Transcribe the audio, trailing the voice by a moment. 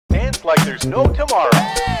like there's no tomorrow.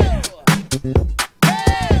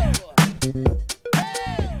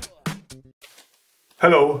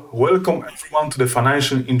 Hello, welcome everyone to the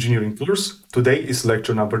Financial Engineering course. Today is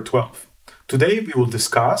lecture number 12. Today we will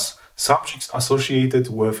discuss subjects associated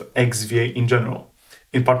with xVA in general.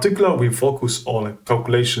 In particular, we focus on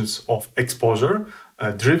calculations of exposure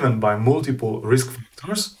driven by multiple risk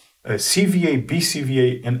factors, CVA,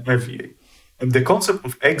 BCVA, and FVA. And the concept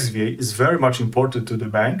of xVA is very much important to the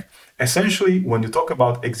bank. Essentially, when you talk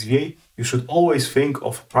about xVA, you should always think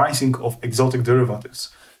of pricing of exotic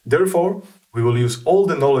derivatives. Therefore, we will use all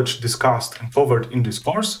the knowledge discussed and covered in this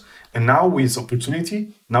course. And now is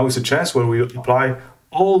opportunity, now is a chance where we apply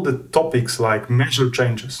all the topics like measure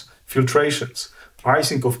changes, filtrations,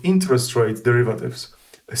 pricing of interest rate derivatives,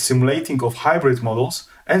 simulating of hybrid models,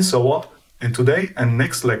 and so on. And today and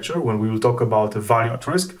next lecture, when we will talk about the value at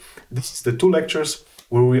risk, this is the two lectures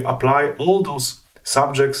where we apply all those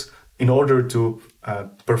subjects in order to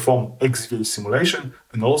perform xVA simulation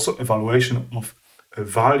and also evaluation of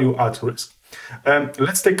value at risk.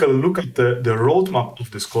 Let's take a look at the roadmap of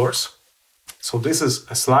this course. So this is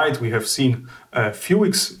a slide we have seen a few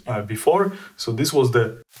weeks before. So this was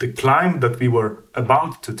the climb that we were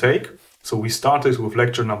about to take. So we started with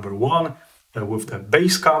lecture number 1 with the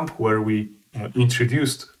base camp, where we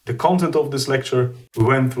introduced the content of this lecture. We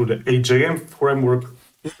went through the HJM Framework,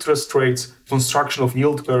 interest rates, construction of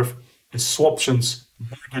yield curve, swaptions,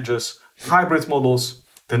 mortgages, hybrid models.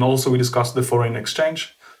 Then also we discussed the foreign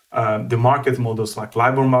exchange, the market models like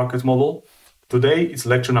LIBOR market model. Today it's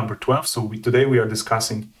lecture number 12, so today we are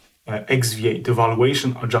discussing xVA, the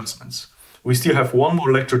valuation adjustments. We still have one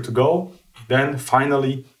more lecture to go. Then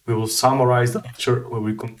finally we will summarize the lecture where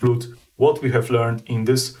we conclude what we have learned in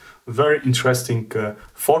this very interesting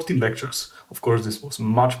 14 lectures. Of course, this was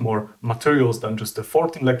much more materials than just the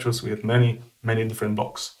 14 lectures. We had many different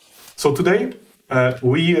blocks. So today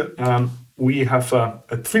we have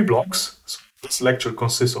 3 blocks. So this lecture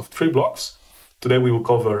consists of 3 blocks. Today we will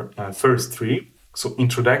cover first 3. So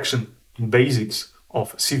introduction and basics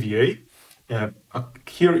of CVA.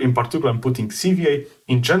 Here in particular, I'm putting CVA.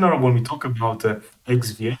 In general, when we talk about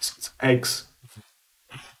xVA, so it's X,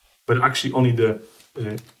 but actually only the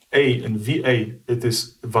A and VA, it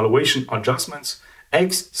is valuation adjustments.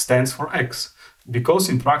 X stands for X, because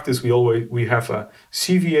in practice we have a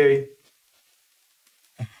CVA,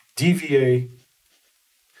 DVA,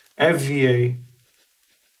 FVA,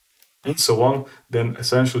 and so on. Then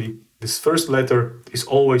essentially this first letter is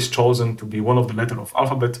always chosen to be one of the letters of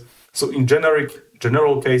alphabet. So in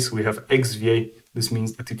general case, we have xVA. This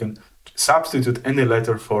means that you can substitute any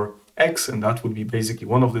letter for X, and that would be basically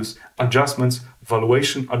one of these adjustments,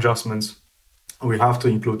 valuation adjustments we have to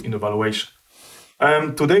include in the valuation.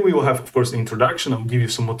 Today we will have, of course, the introduction. I'll give you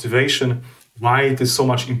some motivation why it is so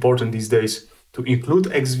much important these days to include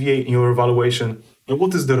xVA in your evaluation, and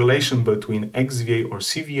what is the relation between xVA or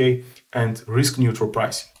CVA and risk-neutral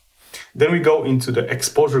pricing. Then we go into the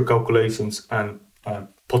exposure calculations and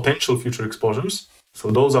potential future exposures. So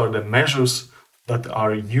those are the measures that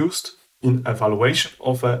are used in evaluation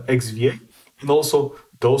of xVA, and also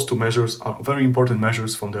those 2 measures are very important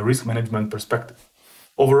measures from the risk management perspective.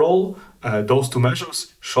 Overall, those 2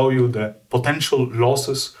 measures show you the potential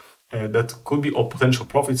losses that could be, or potential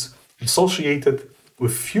profits associated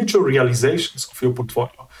with future realizations of your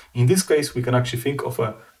portfolio. In this case, we can actually think of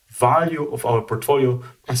a value of our portfolio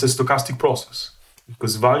as a stochastic process,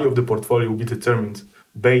 because value of the portfolio will be determined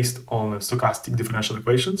based on stochastic differential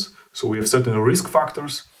equations. So we have certain risk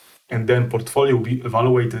factors, and then portfolio will be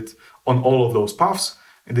evaluated on all of those paths,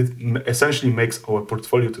 and it essentially makes our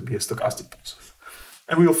portfolio to be a stochastic process.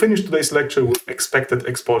 And we will finish today's lecture with expected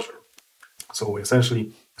exposure. So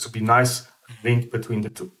essentially, this will be a nice link between the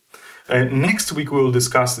 2. Next week we will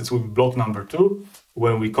discuss, this will be block number 2,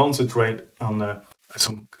 when we concentrate on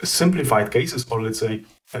some simplified cases, or let's say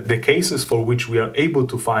the cases for which we are able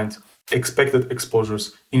to find expected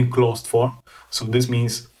exposures in closed form. So this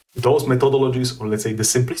means those methodologies, or let's say the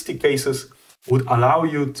simplistic cases, would allow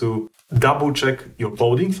you to double check your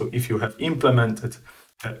coding. So if you have implemented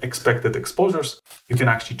expected exposures, you can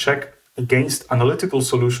actually check against analytical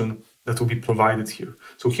solution that will be provided here.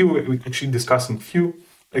 So here we're actually discussing few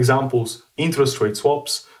examples: interest rate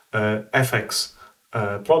swaps, FX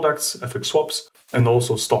products, FX swaps, and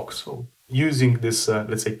also stocks. So using this,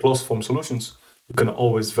 let's say, closed form solutions, you can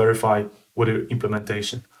always verify whether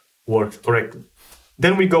implementation worked correctly.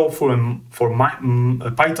 Then we go for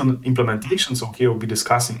Python implementation. So here we'll be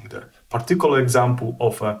discussing the particular example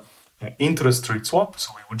of an interest rate swap.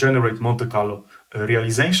 So we will generate Monte Carlo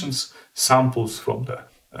realizations, samples from the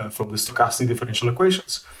stochastic differential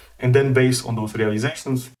equations, and then based on those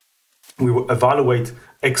realizations, we will evaluate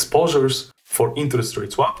exposures for interest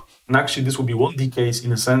rate swap. And actually, this will be one case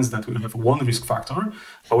in a sense that we have one risk factor.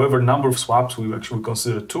 However, number of swaps we will actually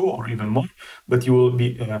consider 2 or even more, but you will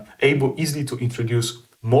be able easily to introduce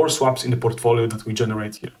more swaps in the portfolio that we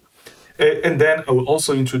generate here. And then I will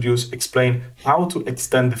also explain how to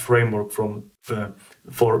extend the framework from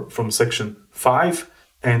section 5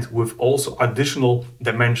 and with also additional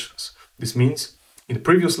dimensions. This means in the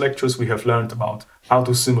previous lectures we have learned about how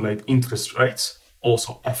to simulate interest rates,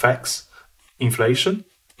 also FX, inflation,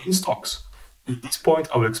 and stocks. At this point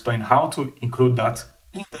I will explain how to include that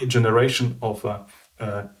in the generation of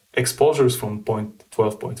exposures from point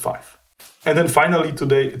 12.5. And then finally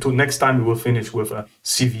next time we will finish with a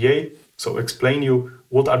CVA. So explain you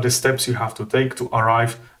what are the steps you have to take to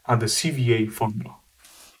arrive at the CVA formula.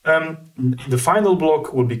 The final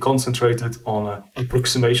block will be concentrated on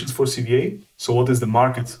approximations for CVA. So what is the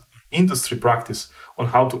market industry practice on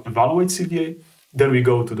how to evaluate CVA? Then we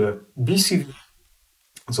go to the BCVA.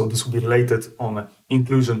 So this will be related on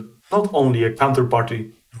inclusion, not only a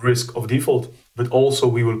counterparty risk of default, but also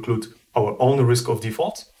we will include our own risk of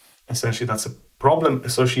default. Essentially, that's a problem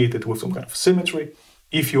associated with some kind of symmetry.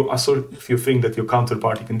 If you think that your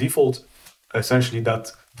counterparty can default, essentially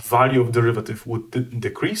that value of derivative would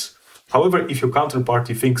decrease. However, if your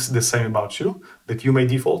counterparty thinks the same about you, that you may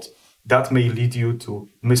default, that may lead you to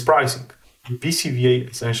mispricing. BCVA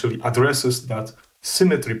essentially addresses that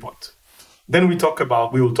symmetry point. Then we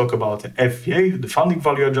will talk about the FVA, the funding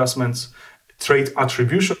value adjustments, trade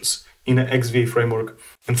attributions in an xVA framework.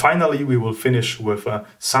 And finally, we will finish with a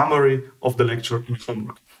summary of the lecture in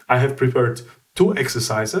homework. I have prepared 2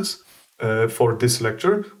 exercises for this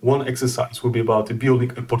lecture. One exercise will be about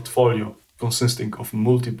building a portfolio consisting of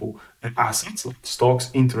multiple assets like stocks,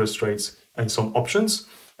 interest rates, and some options.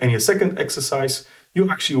 And a second exercise,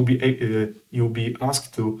 you'll be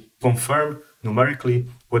asked to confirm numerically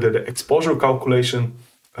whether the exposure calculation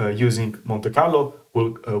using Monte Carlo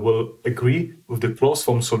will agree with the closed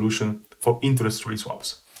form solution for interest rate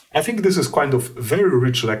swaps. I think this is kind of very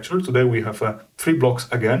rich lecture. Today we have 3 blocks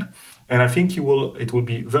again, and I think it will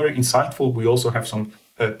be very insightful. We also have some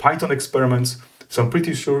Python experiments, so I'm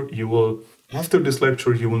pretty sure after this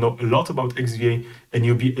lecture, you will know a lot about xVA, and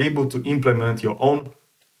you'll be able to implement your own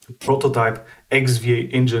prototype xVA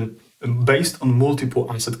engine based on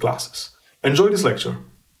multiple asset classes. Enjoy this lecture.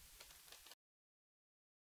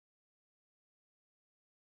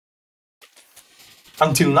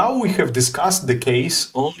 Until now, we have discussed the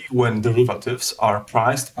case only when derivatives are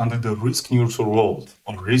priced under the risk-neutral world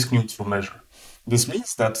or risk-neutral measure. This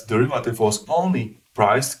means that derivative was only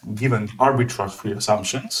priced given arbitrage-free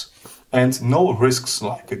assumptions, and no risks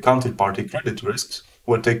like counterparty credit risks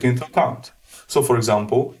were taken into account. So, for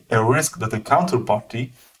example, a risk that a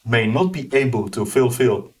counterparty may not be able to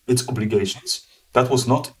fulfill its obligations, that was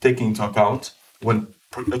not taken into account when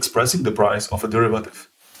expressing the price of a derivative.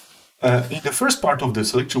 In the first part of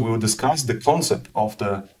this lecture, we will discuss the concept of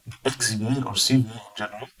the xVA or CVA in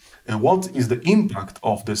general, and what is the impact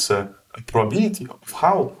of this probability, of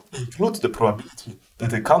how to include the probability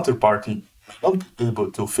that a counterparty may not be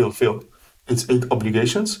able to fulfill its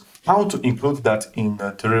obligations, how to include that in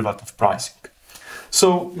the derivative pricing.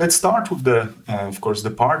 So let's start with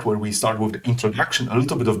the part where we start with the introduction, a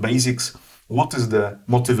little bit of basics. What is the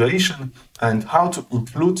motivation and how to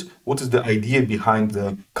include what is the idea behind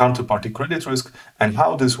the counterparty credit risk and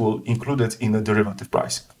how this will include it in the derivative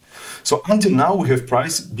pricing. So until now we have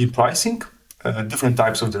been pricing different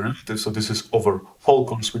types of derivatives. So this is over whole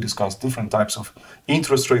course we discussed different types of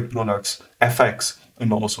interest rate products, FX,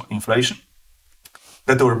 and also inflation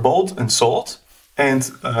that were bought and sold.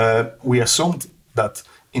 And we assumed that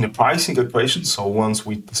in a pricing equation, so once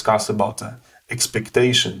we discussed about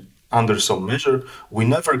expectation under some measure, we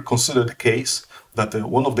never consider the case that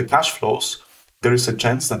one of the cash flows, there is a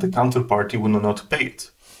chance that the counterparty will not pay it.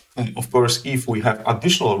 And of course, if we have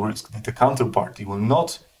additional risk that the counterparty will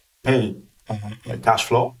not pay a cash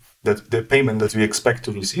flow, that the payment that we expect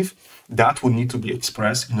to receive, that would need to be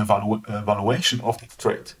expressed in a valuation of the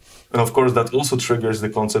trade. And of course, that also triggers the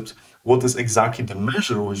concept, what is exactly the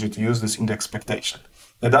measure we should use this in the expectation?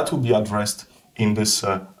 And that will be addressed in this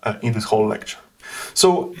whole lecture.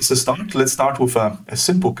 So as a start, let's start with a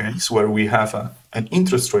simple case where we have an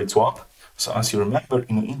interest rate swap. So as you remember,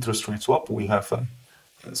 in an interest rate swap, we have,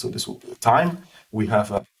 so this will be time, we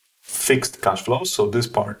have a fixed cash flows. So this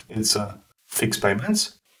part is fixed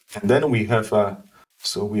payments. And then we have,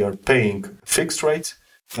 so we are paying fixed rate,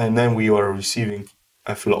 and then we are receiving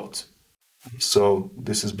a float. So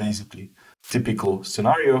this is basically typical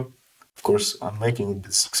scenario. Of course, I'm making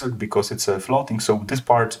this zigzag because it's floating. So this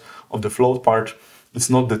part of the float part it's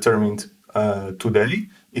not determined today.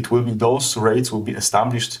 It will be, those rates will be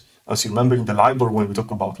established. As you remember in the LIBOR, when we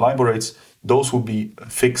talk about LIBOR rates, those will be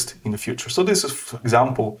fixed in the future. So this is, for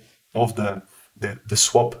example, of the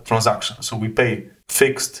swap transaction. So we pay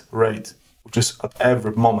fixed rate, which is at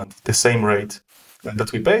every moment the same rate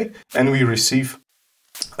that we pay, and we receive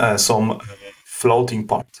some floating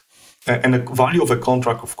part. And the value of a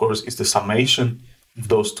contract, of course, is the summation of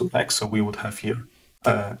those two legs. So we would have here,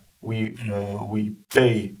 we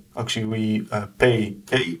pay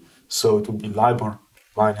A, so it would be LIBOR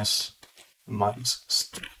minus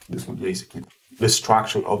this would basically the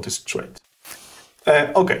structure of this trade.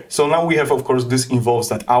 Okay, so now we have, of course, this involves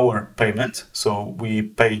that our payment. So we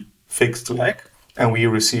pay fixed leg and we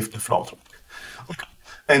receive the float leg. Okay.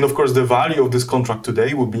 And of course, the value of this contract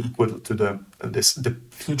today will be equal to the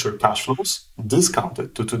future cash flows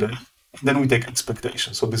discounted to today. Then we take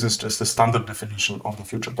expectation. So this is just a standard definition of the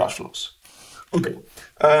future cash flows. Okay.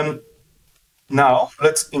 Now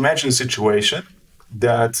let's imagine a situation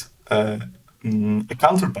that a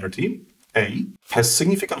counterparty A has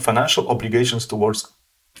significant financial obligations towards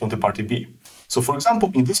counterparty B. So for example,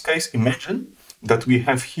 in this case, imagine that we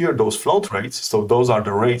have here those float rates. So those are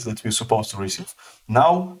the rates that we're supposed to receive.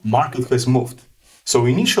 Now market has moved. So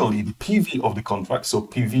initially the PV of the contract, so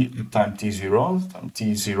PV at time T0, time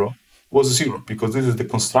T0 was 0, because this is the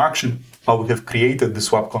construction how we have created the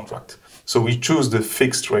swap contract. So we choose the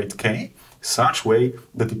fixed rate K such way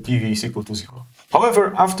that the PV is equal to 0.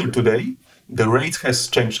 However, after today, the rate has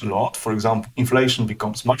changed a lot. For example, inflation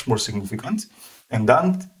becomes much more significant. And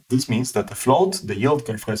then this means that the float, the yield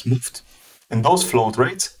curve has moved. And those float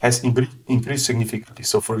rates has increased significantly.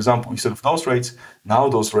 So for example, instead of those rates, now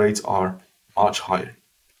those rates are much higher.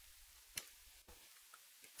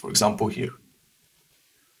 For example, here.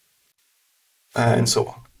 And so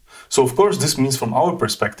on. So of course, this means from our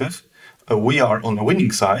perspective, we are on the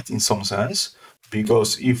winning side in some sense,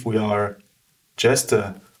 because if we are just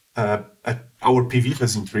our PV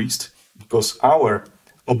has increased because our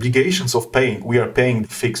obligations of paying, we are paying the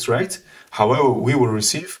fixed rate. However, we will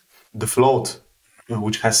receive the float,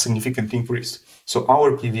 which has significantly increased. So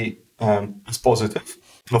our PV is positive.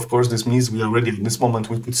 And of course, this means we are ready in this moment,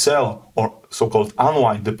 we could sell or so-called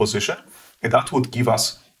unwind the position, and that would give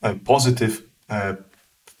us a positive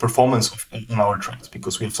performance on our trades,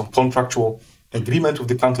 because we have some contractual agreement with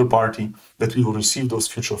the counterparty that we will receive those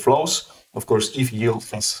future flows. Of course, if yield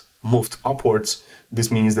has moved upwards, this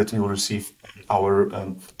means that we will receive our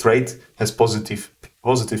trade has positive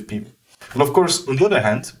PV. And of course, on the other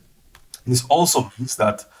hand, this also means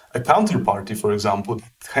that a counterparty, for example,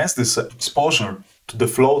 has this exposure to the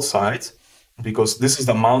float side, because this is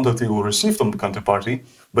the amount that they will receive from the counterparty.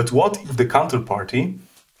 But what if the counterparty,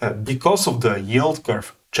 because of the yield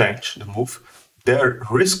curve change, the move, their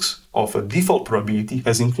risks of a default probability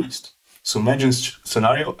has increased. So imagine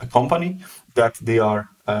scenario, a company that they are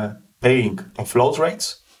paying float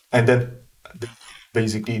rates, and then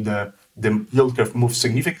basically the yield curve moves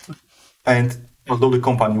significantly. And although the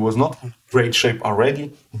company was not in great shape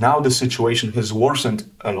already, now the situation has worsened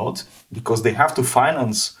a lot because they have to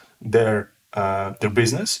finance their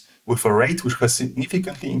business with a rate which has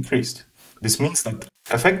significantly increased. This means that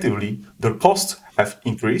effectively their costs have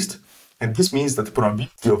increased, and this means that the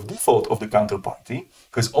probability of default of the counterparty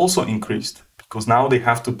has also increased, because now they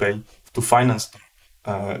have to pay to finance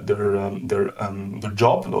their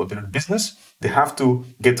job or their business. They have to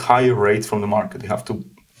get higher rate from the market. They have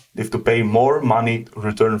to pay more money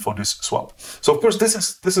return for this swap. So of course this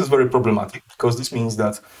is very problematic, because this means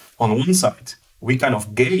that on one side we kind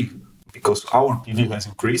of gain because our PV has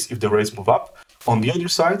increased if the rates move up. On the other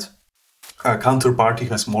side, a counterparty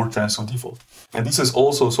has more chance of default. And this is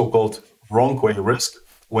also so-called wrong way risk,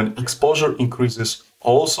 when exposure increases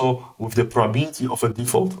also with the probability of a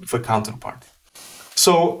default of a counterparty.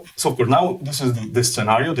 So of course, now this is this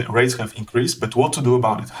scenario, the rates have increased, but what to do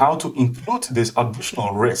about it? How to include this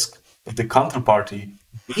additional risk that the counterparty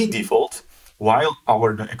may default while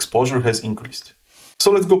the exposure has increased.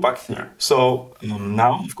 So let's go back here. So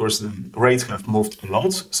now, of course, the rates have moved a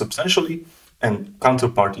lot, substantially, and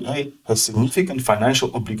counterparty A has significant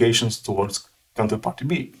financial obligations towards counterparty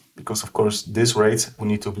B, because of course these rates will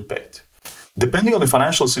need to be paid. Depending on the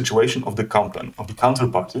financial situation of the company, of the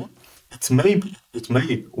counterparty, it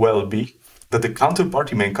may well be that the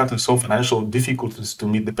counterparty may encounter some financial difficulties to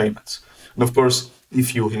meet the payments. And of course,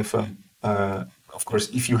 if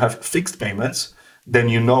you have fixed payments, then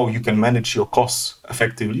you can manage your costs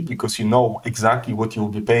effectively, because you know exactly what you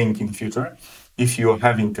will be paying in the future. If you're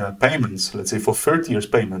having payments, let's say for 30 years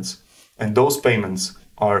payments, and those payments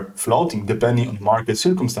are floating depending on market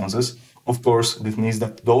circumstances, of course, this means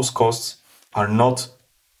that those costs are not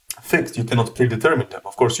fixed. You cannot predetermine them.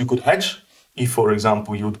 Of course, you could hedge if, for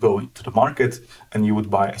example, you would go into the market and you would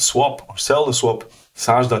buy a swap or sell the swap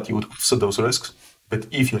such that you would offset those risks. But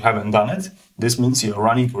if you haven't done it, this means you're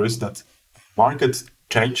running risk that market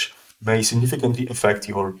change may significantly affect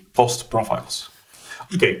your cost profiles.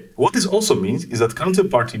 Okay, what this also means is that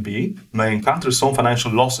counterparty B may encounter some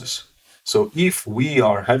financial losses. So if we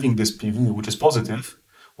are having this PV, which is positive,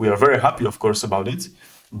 we are very happy, of course, about it.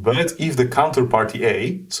 But if the counterparty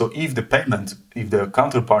A, so if the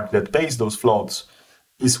counterparty that pays those floats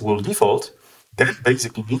will default, that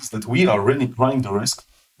basically means that we are really running the risk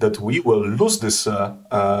that we will lose this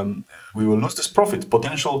profit,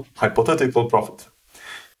 potential hypothetical profit.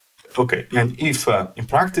 Okay, and if in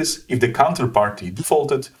practice, if the counterparty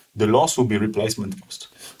defaulted, the loss will be replacement cost.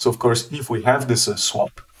 So of course, if we have this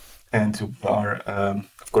swap, and we are,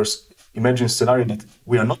 of course, imagine a scenario that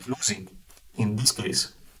we are not losing in this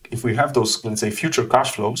case. If we have those, let's say, future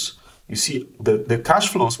cash flows, you see the cash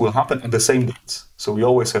flows will happen at the same dates. So we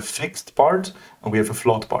always have fixed part and we have a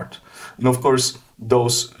float part. And of course,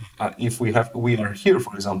 those, if we are here,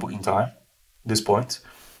 for example, in time, this point,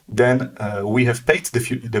 then we have paid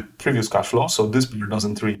the previous cash flow, so this part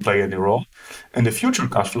doesn't really play any role. And the future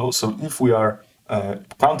cash flow, so if we are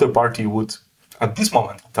counterparty would, at this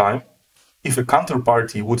moment in time, if a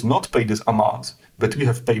counterparty would not pay this amount, but we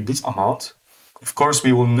have paid this amount, of course,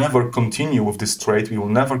 we will never continue with this trade. We will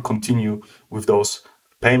never continue with those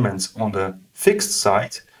payments on the fixed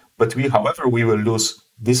side, but however, we will lose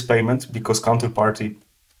this payment because counterparty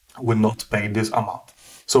will not pay this amount.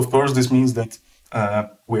 So of course, this means that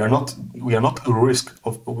we are not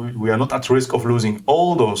at risk of losing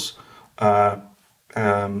all those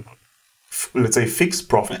let's say fixed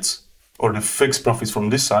profits or the fixed profits from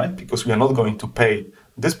this side because we are not going to pay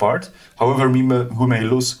this part. However, we may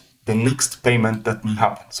lose the next payment that may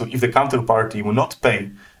happen. So if the counterparty will not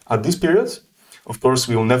pay at this period, of course,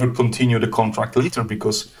 we will never continue the contract later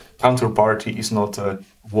because counterparty is not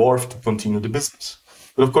worth to continue the business.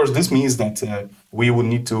 But of course, this means that we would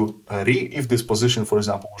need to, if this position, for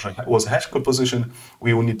example, was a hedge position,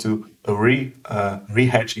 we will need to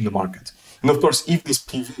re-hedge in the market. And of course, if this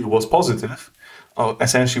PV was positive,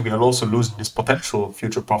 essentially we are also losing this potential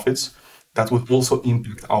future profits that would also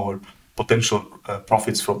impact our potential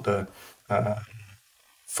profits from the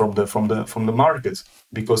market.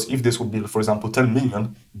 Because if this would be, for example, 10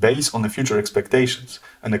 million based on the future expectations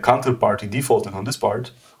and the counterparty defaulted on this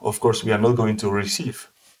part, of course, we are not going to receive.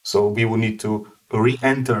 So we will need to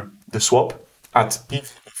re-enter the swap at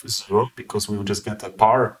PV of 0 because we will just get a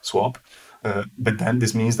par swap. But then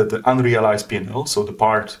this means that the unrealized P&L, so the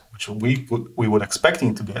part which we would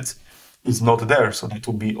expecting to get, is not there. So that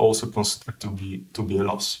would be also considered to be a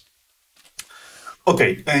loss.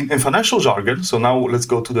 Okay, in financial jargon, so now let's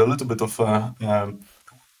go to a little bit of,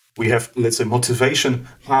 we have, let's say, motivation,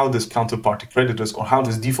 how this counterparty creditors or how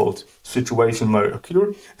this default situation may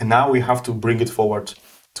occur. And now we have to bring it forward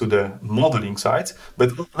to the modeling side,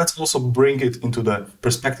 but let's also bring it into the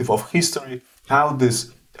perspective of history, how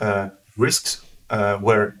these risks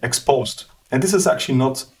were exposed. And this is actually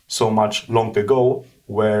not so much long ago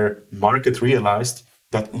where market realized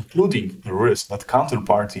that including a risk that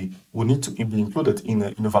counterparty would need to be included in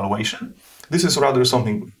a valuation. This is rather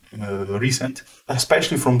something recent,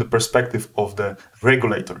 especially from the perspective of the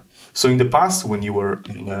regulator. So in the past, when you were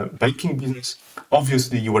in a banking business,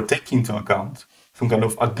 obviously you were taking into account some kind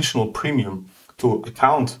of additional premium to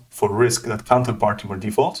account for risk that counterparty will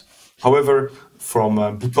default. However,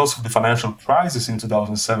 because of the financial crisis in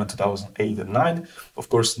 2007, 2008, and 2009, of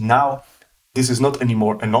course, now this is not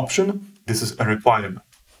anymore an option. This is a requirement.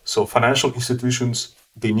 So financial institutions,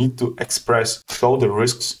 they need to show the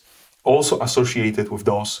risks also associated with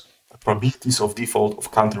those probabilities of default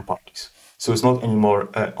of counterparties. So it's not anymore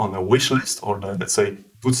on a wish list or the, let's say,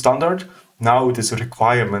 good standard. Now it is a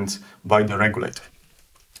requirement by the regulator.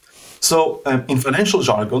 So in financial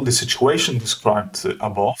jargon, the situation described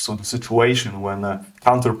above, so the situation when a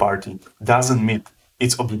counterparty doesn't meet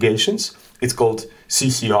its obligations, it's called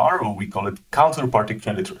CCR, or we call it counterparty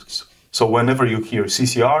credit risks. So whenever you hear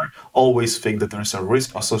CCR, always think that there is a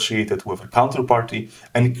risk associated with a counterparty,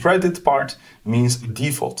 and credit part means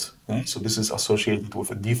default. Okay? So this is associated with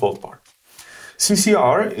a default part.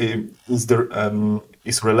 CCR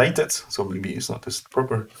is related, so maybe it's not as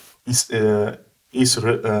proper, is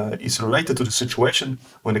related to the situation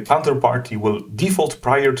when the counterparty will default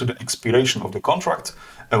prior to the expiration of the contract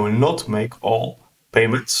and will not make all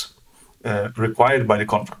payments required by the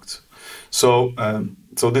contract. So,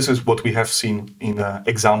 so this is what we have seen in the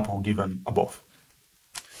example given above.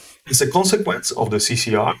 As a consequence of the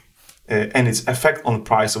CCR and its effect on the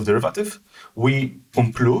price of derivative, we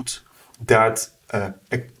conclude that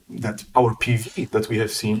that our PV that we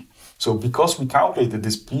have seen, so because we calculated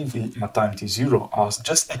this PV at time t0 as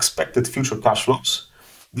just expected future cash flows,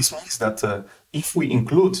 this means that if we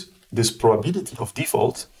include this probability of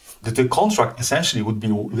default, that the contract essentially would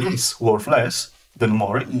be worth less than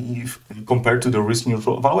more if compared to the risk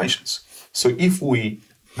neutral evaluations. So if we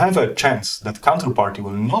have a chance that counterparty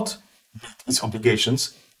will not meet its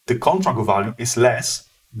obligations, the contract value is less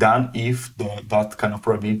than if that kind of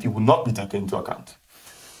probability would not be taken into account.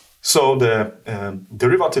 So the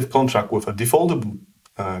derivative contract with a defaultable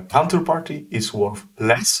counterparty is worth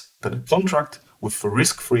less than a contract with a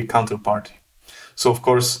risk-free counterparty. So of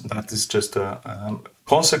course, that is just a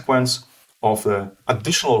consequence of the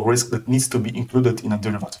additional risk that needs to be included in a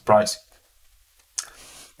derivative pricing.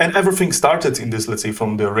 And everything started in this, let's say,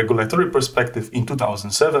 from the regulatory perspective in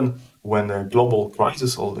 2007, when the global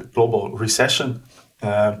crisis or the global recession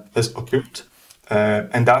has occurred.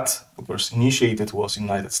 And that, of course, initiated was in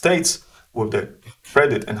the United States with the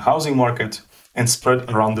credit and housing market and spread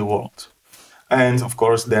around the world. And of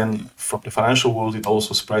course, then from the financial world, it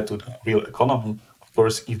also spread to the real economy. Of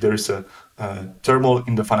course, if there is a turmoil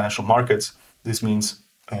in the financial markets, this means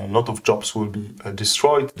a lot of jobs will be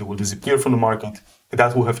destroyed, they will disappear from the market. And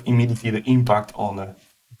that will have immediately the impact on the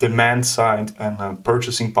demand side and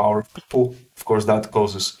purchasing power of people. Of course, that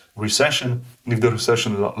causes recession. And if the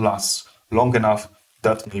recession lasts long enough,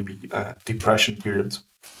 that may be a depression period.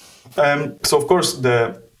 So, of course,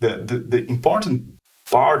 the important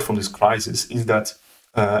part from this crisis is that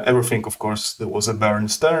everything, of course, there was a Bear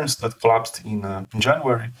Stearns that collapsed in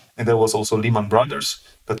January, and there was also Lehman Brothers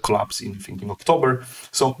that collapsed in, I think, in October.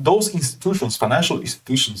 So those institutions, financial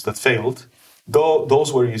institutions that failed,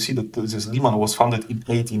 those where you see that this Lehman was founded in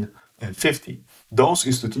 1850, those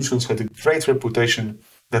institutions had a great reputation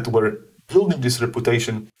that were building this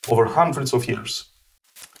reputation over hundreds of years.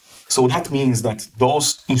 So that means that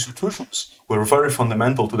those institutions were very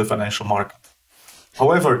fundamental to the financial market.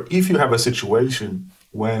 However, if you have a situation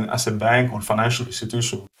when, as a bank or financial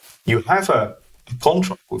institution, you have a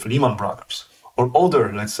contract with Lehman Brothers or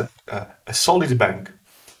other, let's say, a solid bank,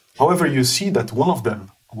 however, you see that one of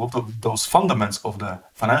those fundaments of the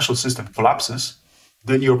financial system collapses,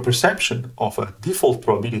 then your perception of default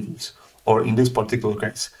probabilities, or in this particular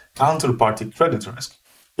case, counterparty credit risk,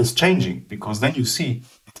 is changing, because then you see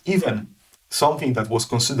that even something that was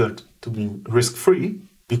considered to be risk-free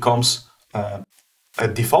becomes a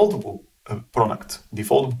defaultable product,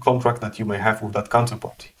 defaultable contract that you may have with that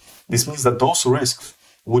counterparty. This means that those risks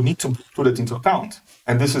would need to be included into account.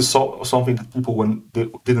 And this is something that people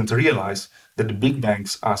didn't realize, that the big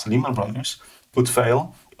banks as Lehman Brothers could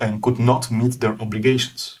fail and could not meet their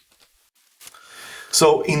obligations.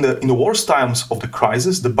 So in the worst times of the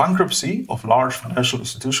crisis, the bankruptcy of large financial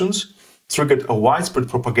institutions triggered a widespread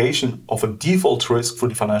propagation of a default risk for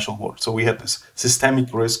the financial world. So we had this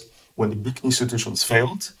systemic risk when the big institutions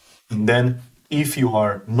failed. And then if you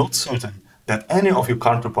are not certain that any of your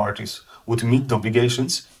counterparties would meet the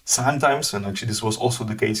obligations, sometimes, and actually this was also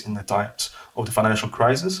the case in the times of the financial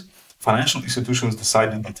crisis, financial institutions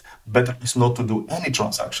decided that better is not to do any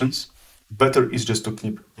transactions, better is just to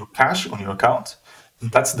keep your cash on your account. And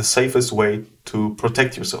that's the safest way to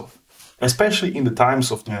protect yourself. Especially in the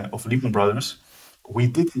times of Lehman Brothers, we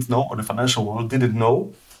didn't know, or the financial world didn't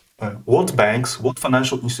know, what banks, what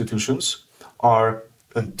financial institutions are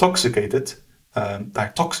toxicated,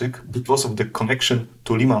 are toxic because of the connection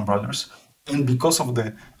to Lehman Brothers, and because of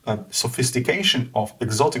the sophistication of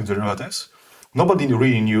exotic derivatives. Nobody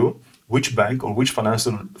really knew which bank or which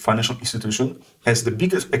financial institution has the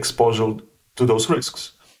biggest exposure to those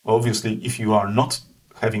risks. Obviously, if you are not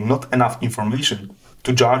having not enough information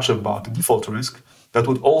to judge about the default risk, that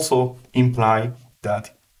would also imply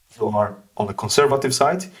that you are on the conservative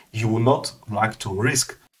side. You would not like to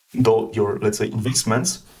risk your, let's say,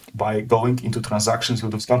 investments by going into transactions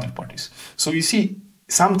with those counterparties. So you see,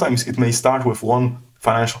 sometimes it may start with one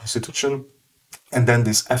financial institution, and then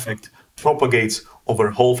this effect propagates over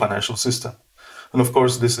the whole financial system. And of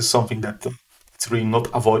course, this is something that it's really not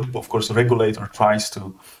avoidable. Of course, the regulator tries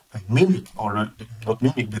to mimic, or not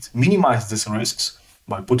mimic, but minimize these risks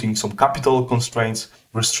by putting some capital constraints,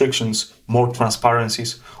 restrictions, more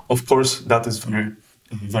transparencies. Of course, that is very,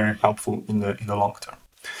 very helpful in the long term.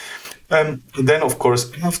 And then, of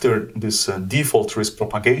course, after this default risk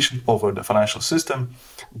propagation over the financial system,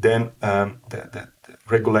 then the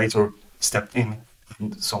regulator stepped in,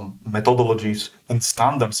 and some methodologies and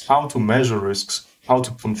standards how to measure risks, how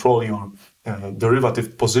to control your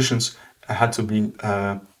derivative positions had to be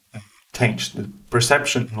changed. The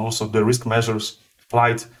perception and also the risk measures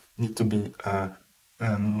applied need to be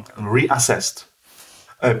reassessed.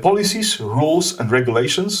 Policies, rules, and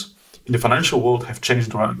regulations in the financial world have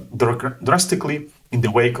changed drastically in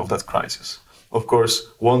the wake of that crisis. Of course,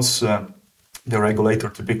 once the regulator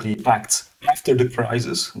typically acts after the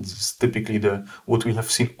crisis, this is typically what we have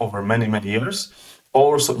seen over many, many years.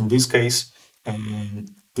 Also, in this case,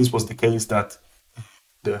 this was the case that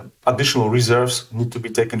the additional reserves need to be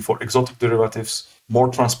taken for exotic derivatives, more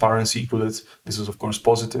transparency included. This is, of course,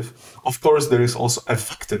 positive. Of course, there is also a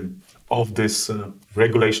victim of these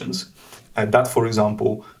regulations. That, for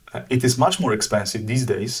example, it is much more expensive these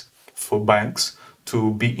days for banks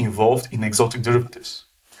to be involved in exotic derivatives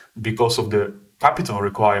because of the capital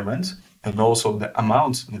requirement and also the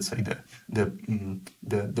amount, let's say,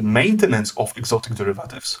 the maintenance of exotic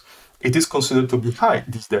derivatives. It is considered to be high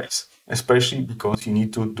these days, especially because you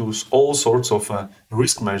need to do all sorts of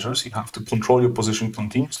risk measures. You have to control your position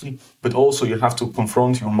continuously, but also you have to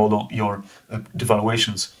confront your model, your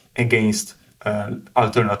devaluations against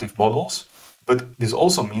alternative models. But this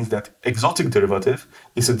also means that exotic derivative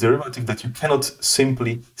is a derivative that you cannot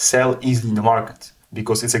simply sell easily in the market.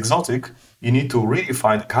 Because it's exotic, you need to really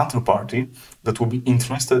find a counterparty that will be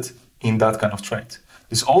interested in that kind of trade.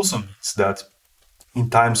 This also means that in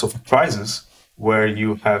times of a crisis where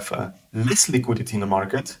you have less liquidity in the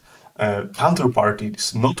market, counterparty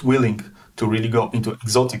is not willing to really go into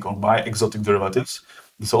exotic or buy exotic derivatives.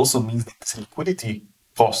 This also means that this liquidity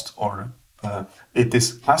cost or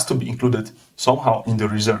has to be included somehow in the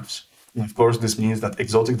reserves. And of course, this means that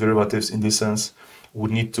exotic derivatives in this sense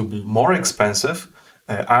would need to be more expensive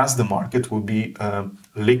as the market will be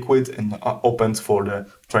liquid and opened for the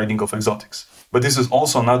trading of exotics. But this is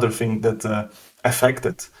also another thing that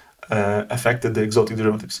affected the exotic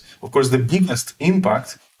derivatives. Of course, the biggest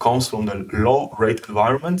impact comes from the low rate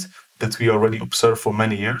environment that we already observed for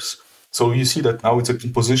many years. So you see that now it's a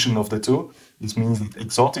composition of the two. This means that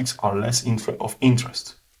exotics are less of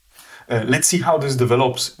interest. Let's see how this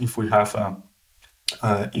develops if we have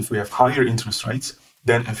higher interest rates.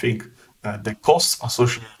 Then I think the costs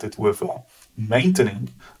associated with maintaining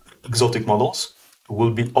exotic models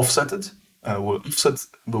will be offset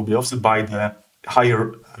by the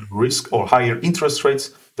higher risk or higher interest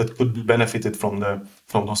rates that could be benefited from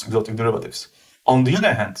those exotic derivatives. On the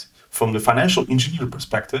other hand, from the financial engineer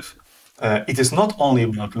perspective, it is not only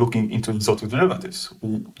about looking into exotic derivatives.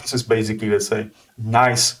 This is basically, let's say,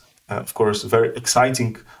 nice, of course, very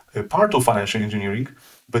exciting part of financial engineering.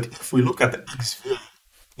 But if we look at the xVA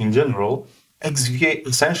in general, xVA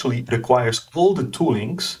essentially requires all the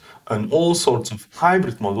toolings and all sorts of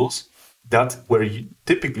hybrid models that were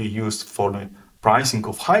typically used for the pricing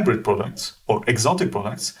of hybrid products or exotic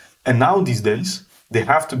products. And now these days, they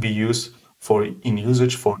have to be used in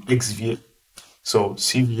usage for xVA. So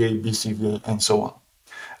CVA, BCVA, and so on.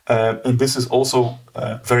 And this is also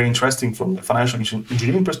very interesting from the financial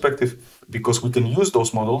engineering perspective, because we can use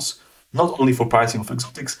those models not only for pricing of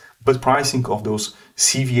exotics, but pricing of those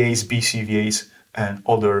CVAs, BCVAs, and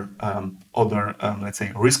other let's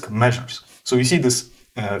say, risk measures. So you see this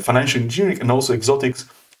financial engineering and also exotics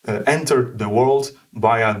enter the world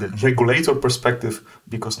via the regulator perspective,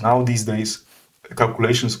 because now these days,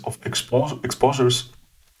 calculations of exposures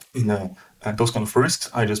in those kind of risks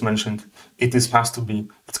I just mentioned, it's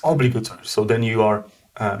obligatory. So then you are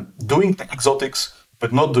doing the exotics,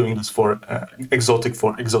 but not doing this for exotic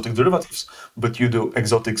derivatives, but you do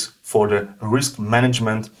exotics for the risk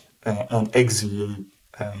management and xVA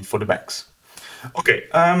for the banks. Okay,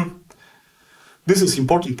 this is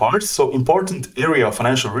important part. So important area of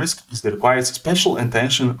financial risk is that requires special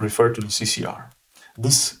attention referred to the CCR.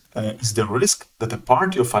 This is the risk that a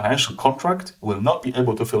party of financial contract will not be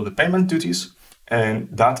able to fill the payment duties and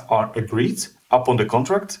that are agreed upon the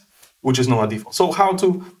contract, which is not a default. So how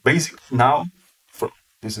to basically now,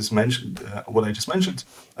 this is mentioned, what I just mentioned,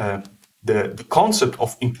 the concept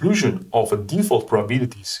of inclusion of a default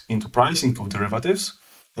probabilities into pricing of derivatives,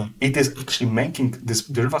 it is actually making this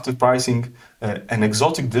derivative pricing an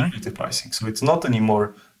exotic derivative pricing. So it's not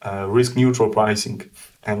anymore risk neutral pricing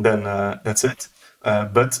and then that's it.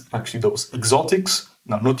 But actually those exotics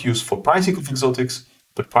are not used for pricing of exotics,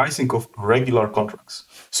 but pricing of regular contracts.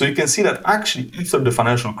 So you can see that actually after the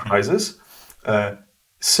financial crisis,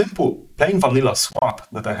 simple plain vanilla swap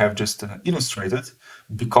that I have just illustrated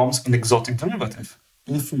becomes an exotic derivative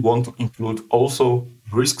if we want to include also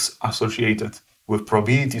risks associated with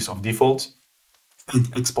probabilities of default and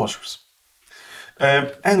exposures.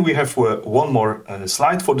 And we have one more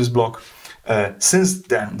slide for this block. Since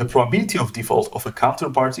then, the probability of default of the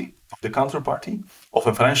counterparty of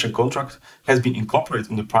a financial contract has been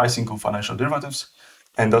incorporated in the pricing of financial derivatives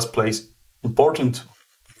and thus plays important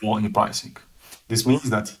role in the pricing. This means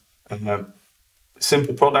that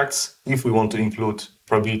simple products, if we want to include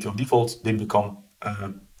probability of default, they become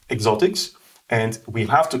exotics, and we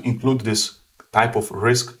have to include this type of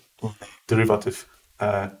risk in derivative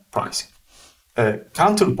pricing.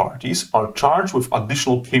 Counterparties are charged with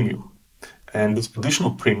additional premium, and this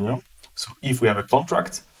additional premium, so if we have a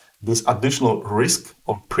contract, this additional risk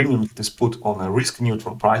or premium that is put on a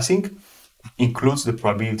risk-neutral pricing includes the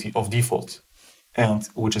probability of default, and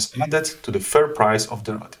which is added to the fair price of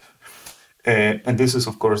derivative. And this is,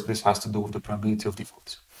 of course, this has to do with the probability of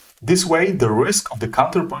default. This way, the risk of the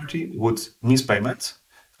counterparty would miss payment.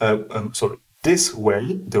 This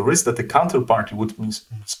way, the risk that the counterparty would miss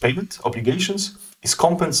payment obligations is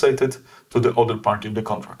compensated to the other party of the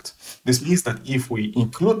contract. This means that if we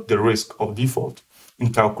include the risk of default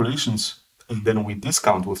in calculations and then we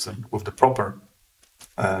discount with the proper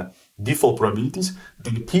default probabilities,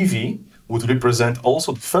 then the PV would represent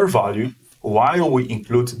also the fair value while we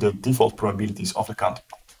include the default probabilities of the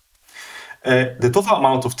counterpart. The total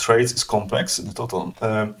amount of trades is complex. The total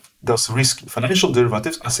thus risky. Financial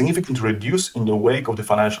derivatives are significantly reduced in the wake of the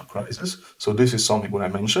financial crisis. So this is something what I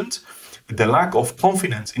mentioned. The lack of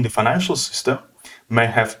confidence in the financial system may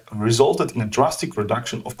have resulted in a drastic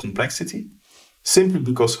reduction of complexity, simply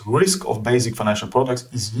because risk of basic financial products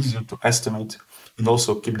is easier to estimate and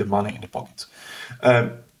also keep the money in the pocket.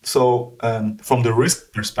 From the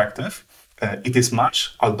risk perspective, it is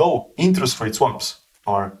much, although interest rate swaps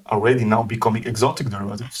are already now becoming exotic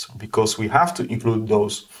derivatives because we have to include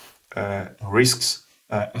those risks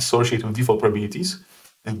associated with default probabilities.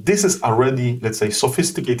 And this is already, let's say,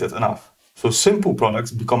 sophisticated enough. So simple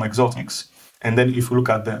products become exotics. And then if we look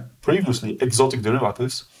at the previously exotic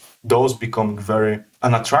derivatives, those become very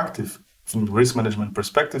unattractive from the risk management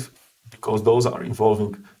perspective because those are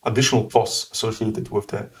involving additional costs associated with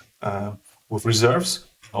the with reserves.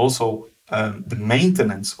 Also, the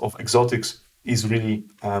maintenance of exotics is really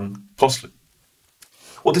costly.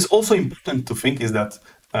 What is also important to think is that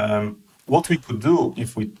what we could do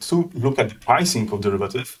if we look at the pricing of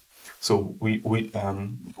derivative, so we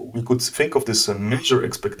could think of this measure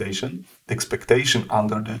expectation, the expectation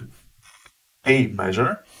under the A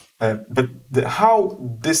measure, but how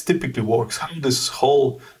this typically works, how this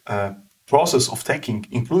whole process of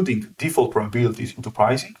including default probabilities into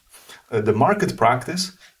pricing, the market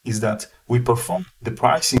practice is that we perform the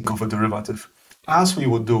pricing of a derivative as we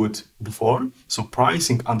would do it before, so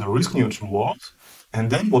pricing under risk-neutral world, and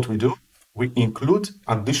then what we do, we include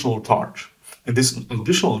additional charge. And this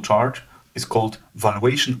additional charge is called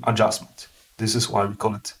valuation adjustment. This is why we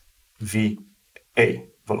call it VA,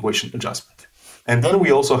 valuation adjustment. And then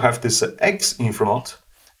we also have this X in front.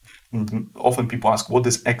 Often people ask what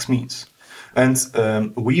this X means. And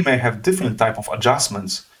we may have different type of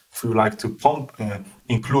adjustments if we like to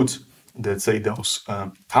include, let's say, those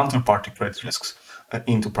counterparty credit risks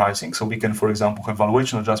into pricing. So we can, for example, have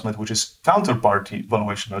valuation adjustment, which is counterparty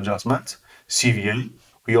valuation adjustment, CVA.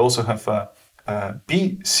 We also have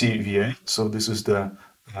BCVA. So this is the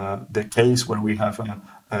case where we have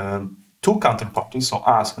two counterparties, so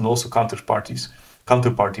us and also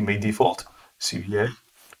counterparty may default, CVA.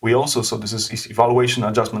 We also, so this is valuation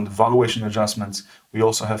adjustments. We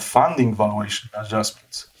also have funding valuation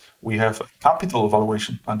adjustments. We have capital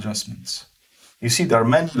valuation adjustments. You see, there are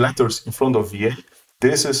many letters in front of VA.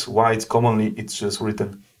 This is why it's just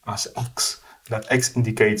written as X. That X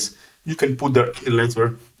indicates you can put there a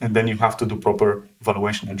letter and then you have to do proper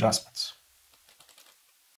valuation adjustments.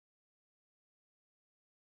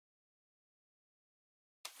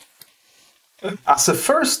 As a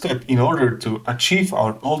first step in order to achieve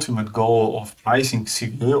our ultimate goal of pricing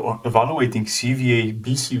CVA or evaluating CVA,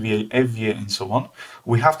 BCVA, FVA, and so on,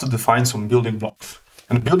 we have to define some building blocks.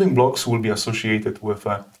 And building blocks will be associated with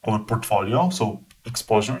our portfolio, so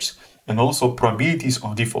exposures, and also probabilities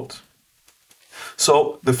of default.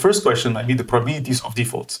 So the first question might be the probabilities of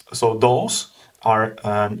default. So those are,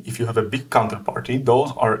 if you have a big counterparty,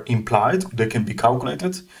 those are implied, they can be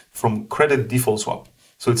calculated from credit default swap.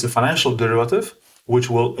 So it's a financial derivative which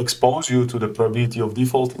will expose you to the probability of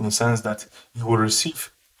default in the sense that you will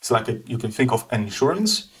receive, it's like you can think of an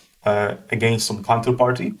insurance against some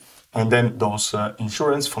counterparty, and then those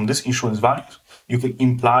insurance, from this insurance value, you can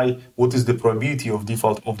imply what is the probability of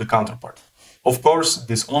default of the counterparty. Of course,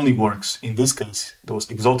 this only works, in this case,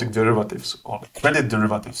 those exotic derivatives or credit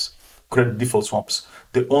derivatives, credit default swaps,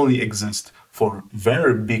 they only exist for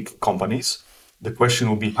very big companies. The question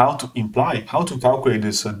will be how to calculate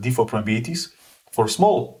these default probabilities for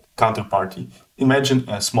small counterparty. Imagine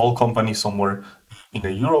a small company somewhere in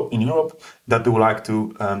Europe that would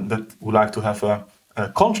like to have a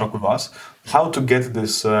contract with us. How to get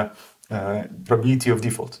this probability of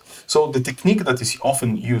default. So the technique that is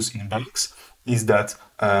often used in banks is that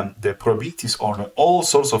the probabilities or all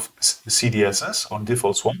sorts of CDSs or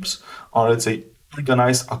default swaps are, let's say,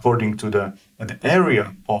 organized according to the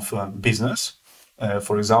area of business.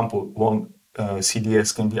 For example, one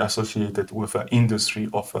CDS can be associated with an industry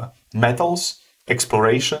of metals,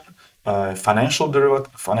 exploration, financial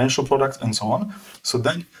derivative, financial products, and so on. So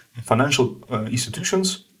then financial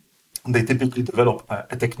institutions, they typically develop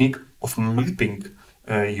a technique of mapping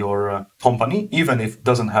your company, even if it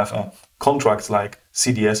doesn't have contracts like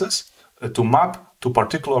CDSs, to map to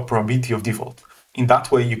particular probability of default. In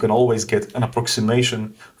that way, you can always get an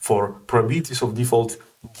approximation for probabilities of default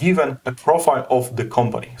given a profile of the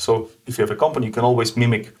company. So if you have a company, you can always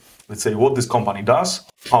mimic, let's say, what this company does,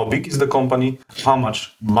 how big is the company, how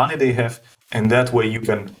much money they have, and that way you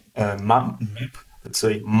can map, let's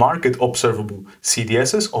say, market observable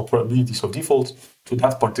CDSs or probabilities of default to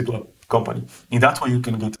that particular company. In that way, you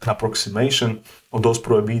can get an approximation of those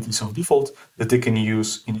probabilities of default that they can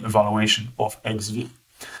use in evaluation of xVA.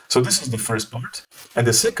 So this is the first part. And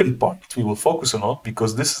the second part we will focus on,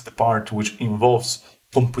 because this is the part which involves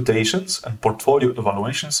computations and portfolio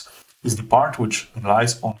evaluations, is the part which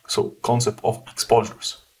relies on concept of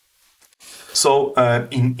exposures. So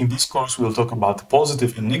in this course, we'll talk about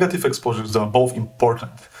positive and negative exposures that are both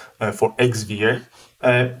important for xVA.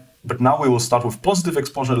 But now we will start with positive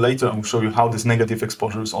exposure. Later, I will show you how this negative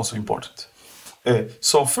exposure is also important.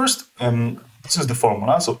 So first, this is the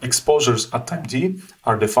formula. So exposures at time t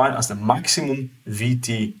are defined as the maximum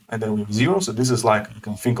VT and then with 0. So this is like, you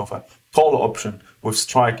can think of a call option with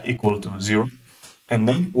strike equal to 0. And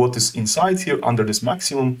then what is inside here under this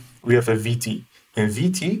maximum, we have a VT. And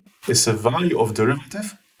VT is a value of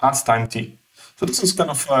derivative at time t. So this is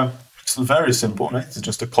kind of it's very simple, right? It's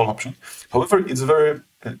just a call option. However,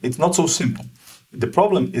 it's not so simple. The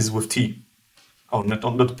problem is with t. Oh, not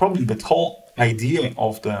the problem, the whole idea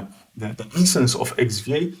of the essence of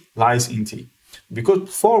xVA lies in t. Because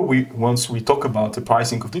before once we talk about the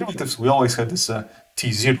pricing of derivatives, we always had this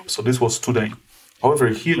t0. So this was today. However,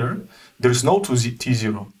 here there is no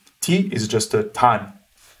t0. T is just a time,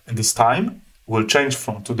 and this time will change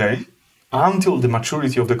from today until the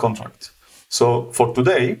maturity of the contract. So for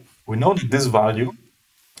today, we know that this value.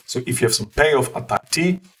 So if you have some payoff at time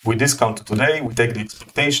t, we discount to today, we take the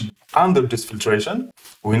expectation under this filtration.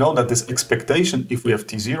 We know that this expectation, if we have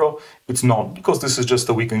t0, it's known, because this is just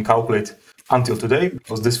that we can calculate until today,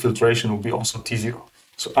 because this filtration will be also t0.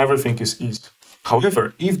 So everything is easy.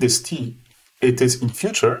 However, if this t, it is in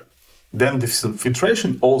future, then the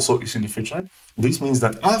filtration also is in the future. This means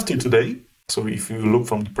that after today, so if you look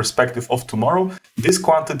from the perspective of tomorrow, this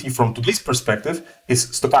quantity from today's perspective is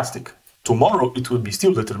stochastic. Tomorrow it will be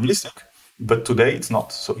still deterministic, but today it's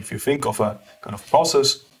not. So if you think of a kind of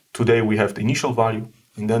process, today we have the initial value,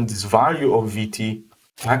 and then this value of VT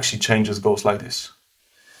actually changes, goes like this.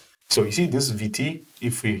 So you see this VT,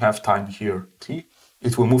 if we have time here t,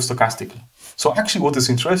 it will move stochastically. So actually what is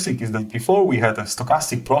interesting is that before we had a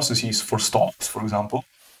stochastic processes for stocks, for example,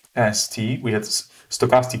 ST, we had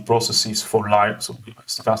stochastic processes for LIBOR, so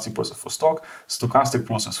stochastic process for stock, stochastic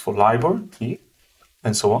process for LIBOR, T,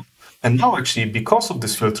 and so on. And now actually, because of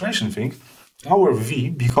this filtration thing, our V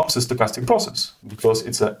becomes a stochastic process, because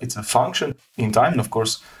it's a function in time. And of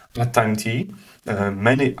course, at time t,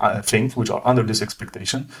 many things which are under this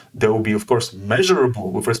expectation, they will be, of course,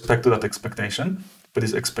 measurable with respect to that expectation. But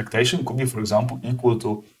this expectation could be, for example, equal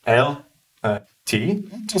to L t,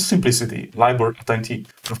 just simplicity, LIBOR at time t.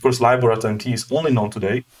 Of course, LIBOR at time t is only known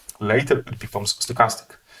today. Later, it becomes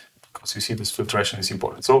stochastic, because you see this filtration is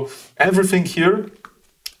important. So everything here,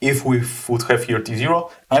 if we would have here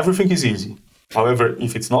t0, everything is easy. However,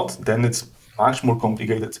 if it's not, then it's much more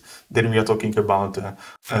complicated. Then we are talking about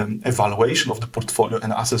evaluation of the portfolio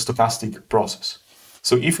and as a stochastic process.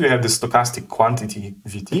 So if we have the stochastic quantity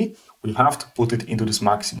Vt, we have to put it into this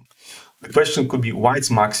maximum. The question could be why it's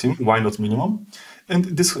maximum, why not minimum? And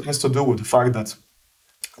this has to do with the fact that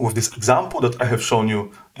with this example that I have shown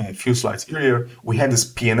you a few slides earlier, we had this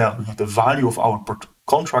P&L, the value of our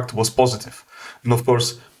contract was positive. And of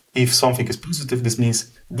course, if something is positive, this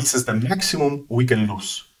means this is the maximum we can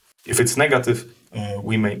lose. If it's negative,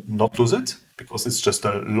 we may not lose it, because it's just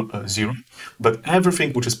a zero. But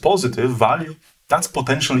everything which is positive value, that's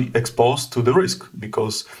potentially exposed to the risk,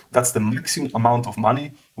 because that's the maximum amount of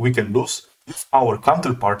money we can lose if our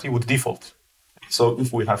counterparty would default. So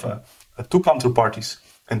if we have two counterparties,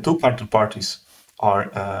 and two counterparties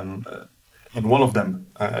are, and one of them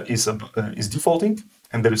is defaulting,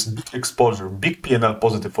 and there is big exposure, big P&L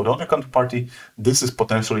positive for the other counterparty, this is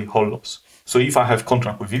potentially whole loss. So if I have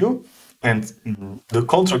contract with you, and the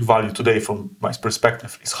contract value today, from my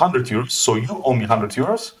perspective, is 100 euros. So you owe me 100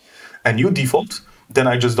 euros, and you default, then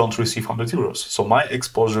I just don't receive 100 euros. So my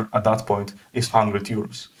exposure at that point is 100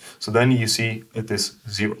 euros. So then you see it is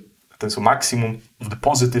 0. That's a maximum of the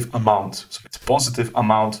positive amount. So it's a positive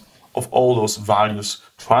amount of all those values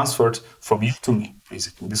transferred from you to me,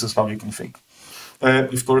 basically. This is how you can think.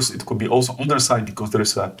 Of course, it could be also other side, because there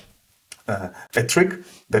is a trick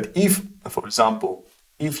that if, for example,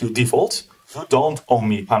 if you default, you don't owe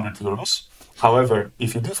me 100 euros. However,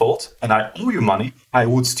 if you default and I owe you money, I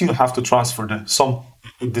would still have to transfer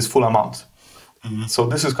this full amount. So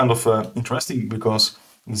this is kind of interesting, because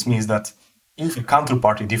this means that if a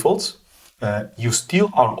counterparty defaults, you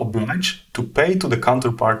still are obliged to pay to the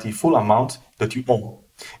counterparty full amount that you owe.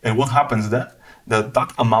 And what happens then?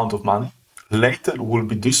 That amount of money later will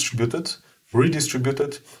be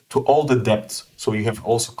redistributed to all the debts. So you have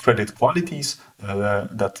also credit qualities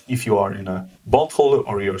that if you are in a bondholder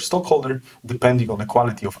or you're a stockholder, depending on the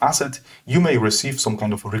quality of asset, you may receive some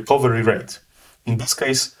kind of a recovery rate. In this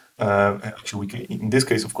case, in this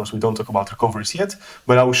case, of course, we don't talk about recoveries yet,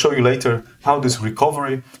 but I will show you later how this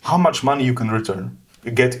recovery, how much money you can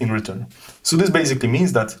get in return. So this basically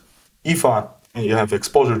means that if you have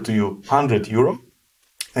exposure to you 100 euro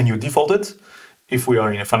and you defaulted, if we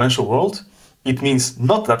are in a financial world, it means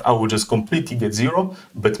not that I will just completely get 0,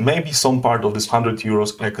 but maybe some part of this 100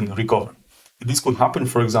 euros I can recover. This could happen,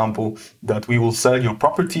 for example, that we will sell your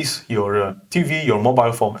properties, your TV, your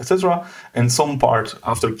mobile phone, etc. And some part,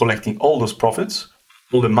 after collecting all those profits,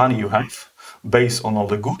 all the money you have, based on all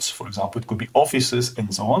the goods, for example, it could be offices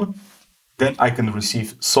and so on, then I can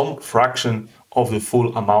receive some fraction of the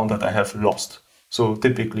full amount that I have lost. So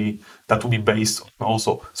typically, that will be based on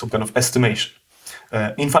also some kind of estimation.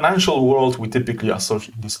 In financial world, we typically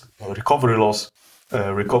associate this recovery loss,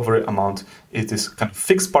 recovery amount. It is kind of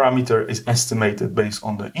fixed parameter, is estimated based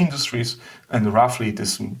on the industries, and roughly it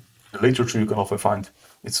is, in the literature you can often find,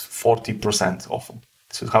 it's 40% often.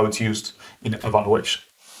 This is how it's used in evaluation.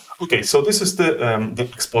 Okay, so this is the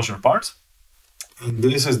exposure part. And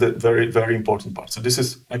this is the very, very important part. So this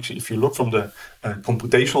is actually, if you look from the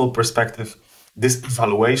computational perspective, this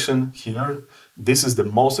evaluation here, this is the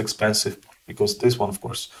most expensive, because this one, of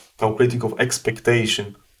course, calculating of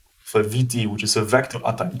expectation for VT, which is a vector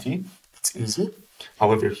at time t, it's easy.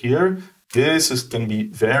 However, here, can be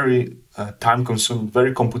very time-consuming,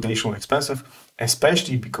 very computational expensive,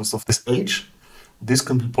 especially because of this age. This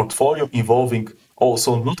can be portfolio involving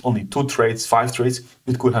also not only 2 trades, 5 trades,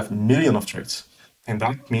 it could have millions of trades. And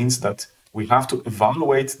that means that we have to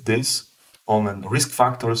evaluate this on risk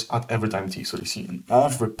factors at every time t. So you see in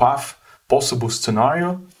every path, possible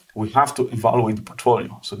scenario, we have to evaluate the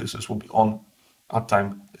portfolio. So this will be on at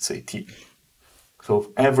time, let's say t.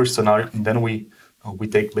 So every scenario, and then we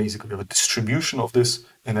take basically a distribution of this,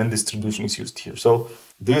 and then distribution is used here. So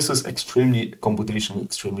this is computationally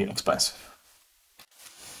extremely expensive.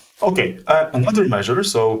 Okay, another measure.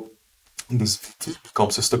 So this VT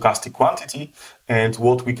becomes a stochastic quantity, and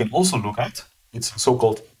what we can also look at, it's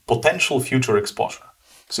so-called potential future exposure.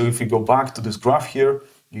 So if we go back to this graph here,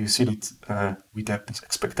 you see that we have this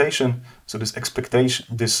expectation. So this expectation,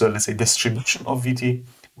 let's say distribution of VT,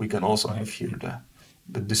 we can also have here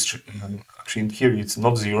actually here it's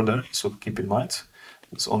not 0 there, so keep in mind,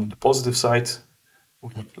 it's on the positive side.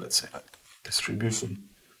 We have, let's say, a distribution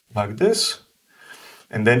like this.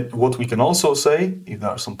 And then what we can also say, if there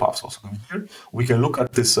are some paths also coming here, we can look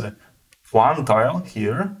at this quantile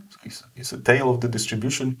here. So it's a tail of the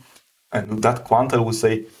distribution. And that quantile will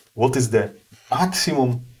say, what is the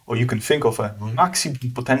maximum, or you can think of a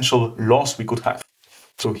maximum potential loss we could have.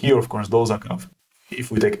 So here, of course, those are kind of,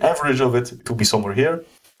 if we take average of it, it will be somewhere here.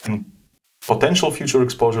 And potential future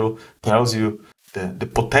exposure tells you the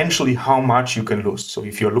potentially how much you can lose. So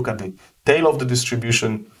if you look at the tail of the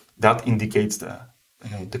distribution, that indicates the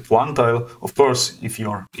quantile. Of course, if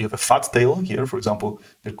you have a fat tail here, for example,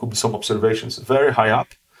 there could be some observations very high up.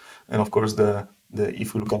 And of course,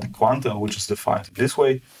 if we look at the quantile, which is defined this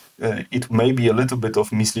way, it may be a little bit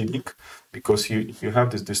of misleading, because if you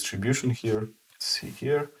have this distribution here, let's see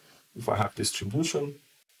here, if I have distribution,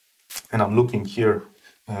 and I'm looking here,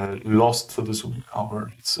 lost, so this will be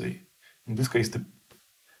our, let's say, in this case,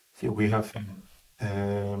 here we have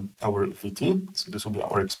our VT, so this will be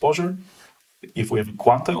our exposure. If we have a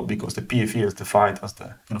quantile, because the PFE is defined as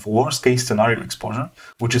the kind of worst case scenario exposure,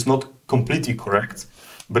 which is not completely correct,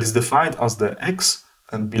 but it's defined as the X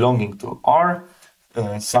and belonging to R,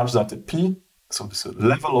 such that the P, so this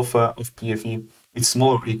level of PFE, is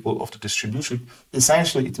smaller or equal of the distribution.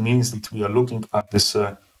 Essentially, it means that we are looking at this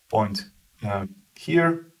point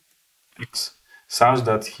here, X, such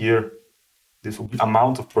that here this will be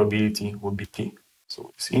amount of probability would be P.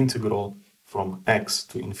 So it's integral from x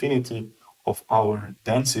to infinity of our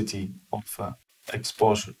density of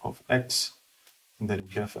exposure of x, and then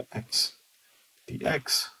we have x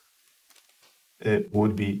dx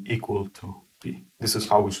would be equal to P. This is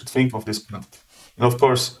how we should think of this quantity. And of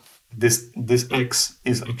course, this x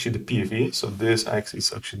is actually the PFE, so this x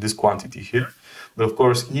is actually this quantity here. But of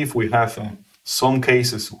course, if we have some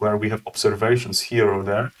cases where we have observations here or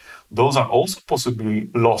there, those are also possibly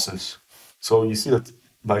losses. So you see that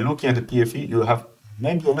by looking at the PFE, you have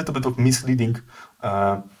maybe a little bit of misleading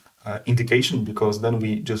indication, because then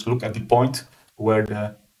we just look at the point where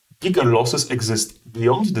the bigger losses exist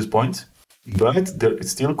beyond this point, but there it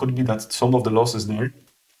still could be that some of the losses there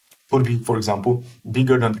could be, for example,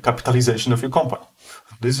 bigger than the capitalization of your company.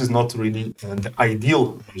 This is not really the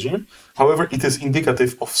ideal measure. However, it is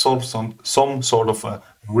indicative of some sort of a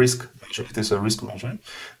risk measure. It is a risk measure.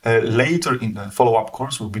 Later in the follow-up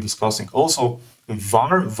course, we'll be discussing also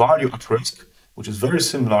VAR, value at risk, which is very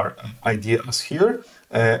similar idea as here,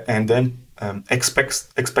 and then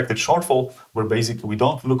expected shortfall, where basically we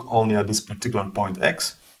don't look only at this particular point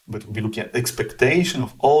x, but we'll be looking at expectation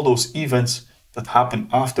of all those events that happen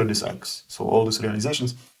after this x, so all these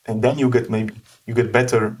realizations, and then you get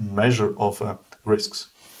better measure of risks.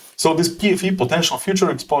 So this PFE, potential future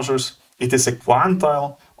exposures, it is a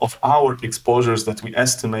quantile of our exposures that we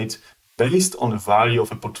estimate based on the value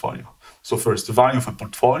of a portfolio. So first, the value of a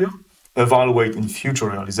portfolio, evaluate in future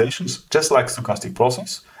realizations, just like stochastic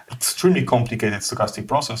process, extremely complicated stochastic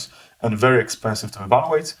process and very expensive to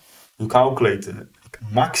evaluate. You calculate the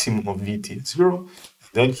maximum of VT at 0.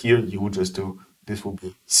 Then here you would just do, this will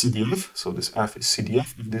be CDF, so this F is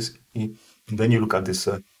CDF of this E, and then you look at this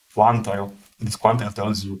quantile. This quantile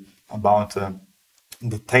tells you about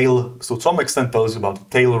the tail, so to some extent tells you about the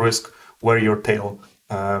tail risk, where your tail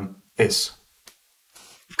is.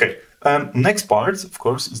 Okay, next part, of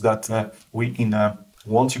course, is that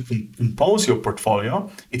once you compose your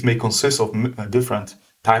portfolio, it may consist of a different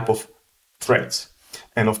type of trades.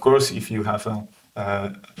 And of course, if you have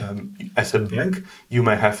as a bank, you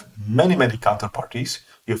may have many counterparties,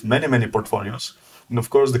 you have many portfolios. And of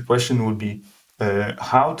course, the question would be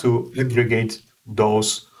how to aggregate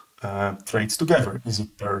those trades together. Is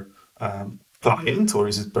it per client or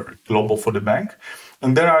is it per global for the bank?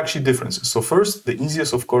 And there are actually differences. So first, the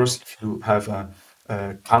easiest, of course, if you have a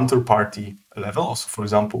counterparty level, also, for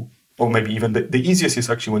example, or maybe even the easiest is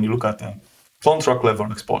actually when you look at the contract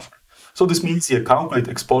level exposure. So this means you calculate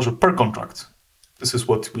exposure per contract. This is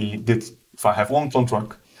what we did. If I have one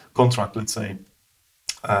contract, let's say,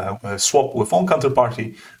 a swap with one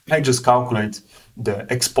counterparty, I just calculate the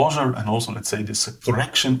exposure and also, let's say, this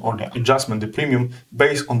correction or the adjustment, the premium,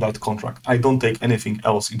 based on that contract. I don't take anything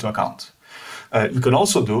else into account. You can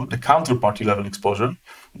also do the counterparty level exposure.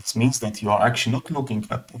 This means that you are actually not looking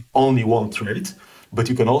at only one trade, but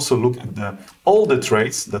you can also look at all the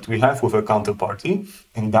trades that we have with a counterparty,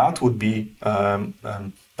 and that would be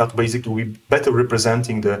that basically we better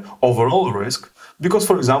representing the overall risk. Because,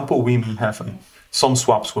 for example, we may have some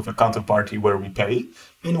swaps with a counterparty where we pay,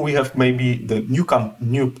 and we have maybe the new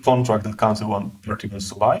contract that counterparty wants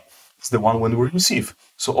to buy. It's the one when we receive.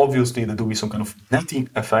 So obviously there will be some kind of netting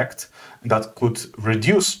effect that could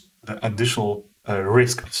reduce the additional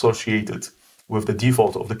risk associated with the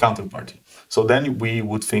default of the counterparty. So then we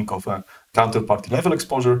would think of a counterparty level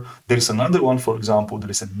exposure. There is another one, for example, there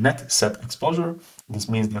is a net set exposure. This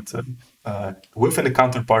means that within the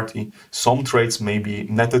counterparty, some trades may be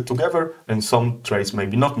netted together and some trades may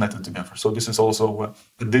be not netted together. So this is also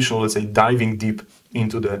additional, let's say, diving deep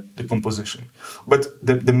into the composition. But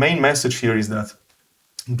the main message here is that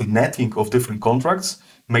the netting of different contracts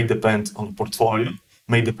may depend on the portfolio,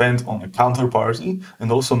 may depend on a counterparty,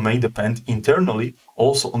 and also may depend internally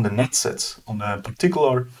also on the net sets, on a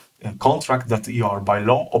particular contract that you are by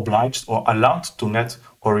law obliged or allowed to net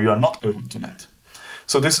or you are not able to net.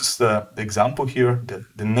 So this is the example here,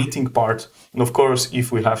 the netting part. And of course,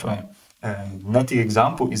 if we have a netting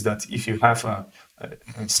example, is that if you have a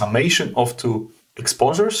summation of two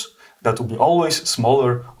exposures, that will be always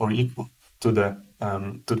smaller or equal to the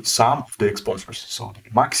sum of the exposures. So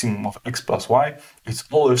the maximum of x plus y is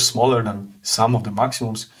always smaller than sum of the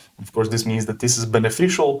maximums. Of course, this means that this is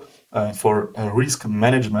beneficial for risk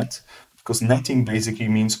management, because netting basically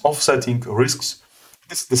means offsetting risks.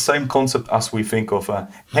 It's the same concept as we think of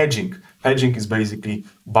hedging. Hedging is basically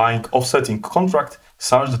buying offsetting contract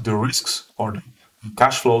such that the risks or the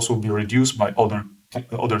cash flows will be reduced by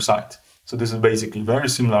the other side. So this is basically very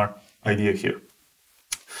similar idea here.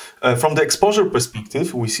 From the exposure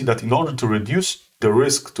perspective, we see that in order to reduce the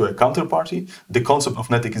risk to a counterparty, the concept of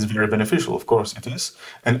netting is very beneficial. Of course, it is.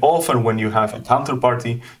 And often when you have a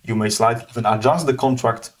counterparty, you may slightly even adjust the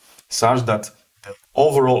contract such that the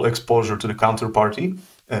overall exposure to the counterparty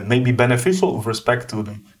may be beneficial with respect to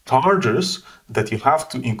the charges that you have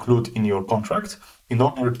to include in your contract in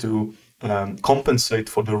order to compensate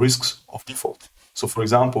for the risks of default. So, for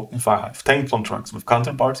example, if I have 10 contracts with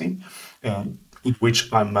counterparty, in which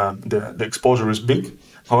the exposure is big,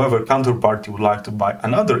 however, counterparty would like to buy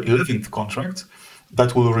another 11th contract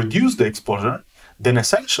that will reduce the exposure, then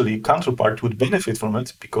essentially counterparty would benefit from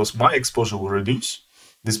it because my exposure will reduce.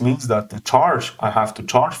 This means that the charge I have to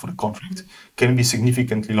charge for the contract can be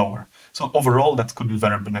significantly lower. So overall, that could be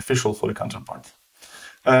very beneficial for the counterparty.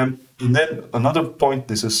 And then another point,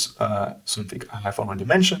 this is something I have already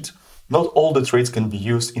mentioned, not all the trades can be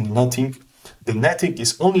used in netting. The netting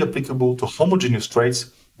is only applicable to homogeneous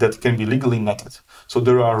trades that can be legally netted. So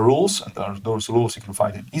there are rules, and those rules you can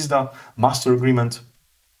find in ISDA, master agreement,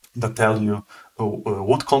 that tell you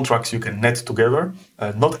what contracts you can net together.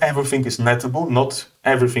 Not everything is nettable, not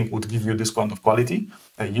everything would give you this kind of quality.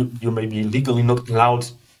 You may be legally not allowed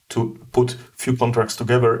to put few contracts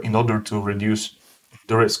together in order to reduce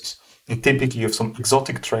the risks. And typically, if some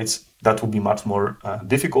exotic trades, that would be much more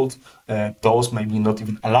difficult. Those may be not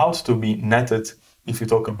even allowed to be netted if you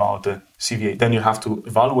talk about the CVA. Then you have to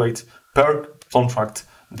evaluate per contract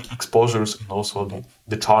the exposures and also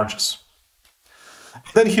the charges.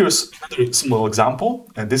 Then here's another small example,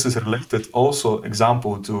 and this is related also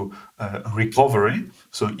example to recovery.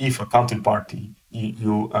 So if a counterparty,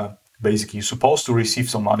 you basically supposed to receive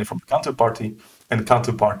some money from the counterparty and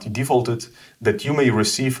counterparty defaulted, that you may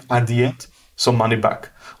receive at the end some money back.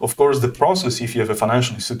 Of course, the process, if you have a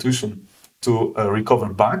financial institution to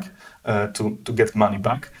recover back, to get money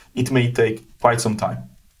back, it may take quite some time.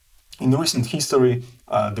 In recent history,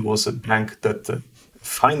 there was a bank that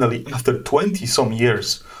finally, after 20 some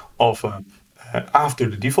years of after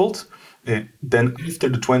the default, then after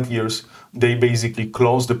the 20 years, they basically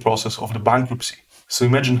closed the process of the bankruptcy. So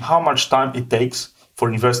imagine how much time it takes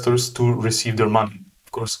for investors to receive their money.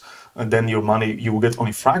 Of course, then your money, you will get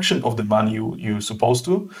only a fraction of the money you're supposed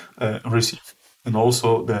to receive. And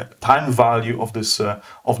also the time value of this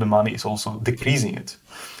of the money is also decreasing it.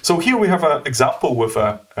 So here we have an example with,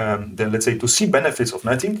 let's say, to see benefits of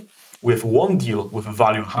netting. We have one deal with a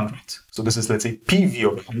value of 100. So this is, let's say, PV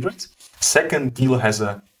of 100. Second deal has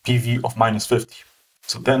a PV of minus 50.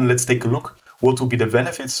 So then let's take a look what will be the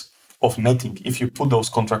benefits of netting if you put those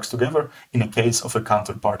contracts together in a case of a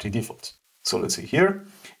counterparty default. So let's see here,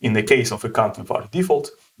 in the case of a counterparty default,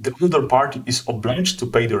 the other party is obliged to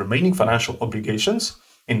pay the remaining financial obligations.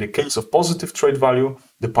 In the case of positive trade value,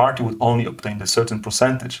 the party would only obtain a certain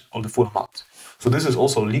percentage of the full amount. So this is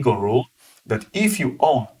also a legal rule that if you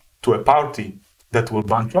owe to a party that will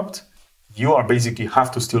bankrupt, you are basically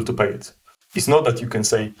have to still to pay it. It's not that you can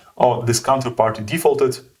say, oh, this counterparty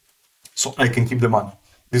defaulted, so I can keep the money.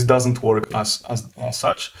 This doesn't work as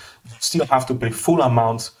such. You still have to pay full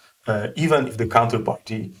amount, even if the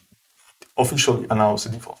counterparty officially announced a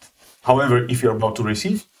default. However, if you're about to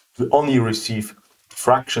receive, you only receive a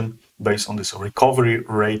fraction based on this recovery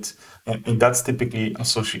rate, and that's typically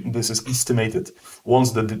associated. This is estimated.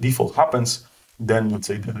 Once the default happens, then let's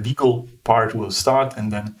say the legal part will start,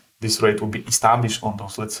 and then this rate will be established on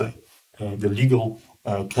those, let's say, the legal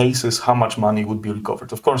cases, how much money would be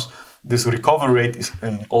recovered. Of course, this recovery rate is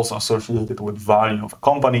also associated with value of a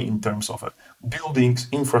company in terms of buildings,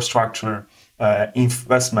 infrastructure,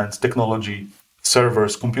 investments, technology,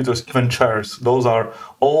 servers, computers, even chairs. Those are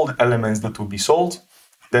all the elements that will be sold,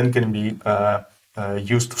 then can be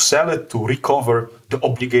used to sell it to recover the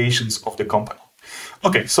obligations of the company.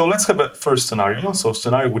 Okay, so let's have a first scenario. So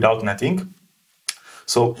scenario without netting.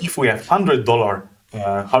 So if we have $100,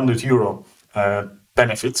 100 euro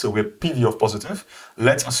benefit, so we have PV of positive,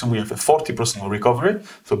 let's assume we have a 40% recovery.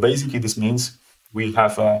 So basically this means we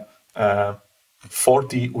have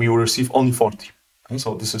 40, we will receive only 40. Okay,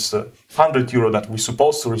 so this is 100 euro that we're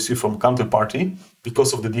supposed to receive from counterparty.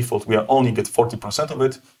 Because of the default, we only get 40% of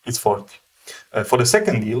it, it's 40. For the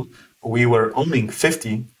second deal, we were owning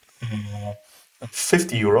 50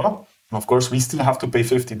 euro. Of course, we still have to pay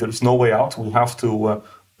 50. There is no way out. We have to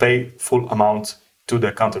pay full amount to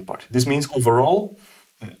the counterparty. This means overall,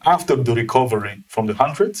 after the recovery from the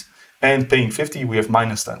 100 and paying 50, we have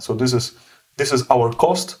minus 10. So this is our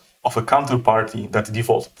cost of a counterparty that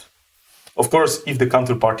defaulted. Of course, if the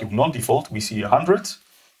counterparty will not default, we see 100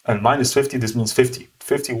 and minus 50. This means 50.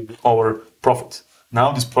 50 will be our profit.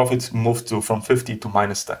 Now this profit moved from 50 to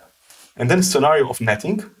minus 10. And then scenario of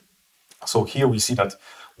netting. So here we see that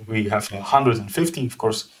we have 150. Of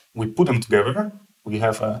course, we put them together. We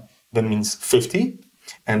have that means 50.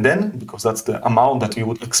 And then, because that's the amount that we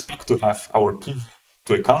would expect to have our P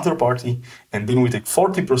to a counterparty, and then we take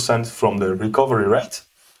 40% from the recovery rate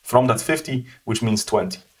from that 50, which means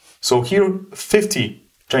 20. So here 50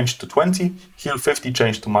 changed to 20, here 50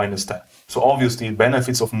 changed to minus 10. So obviously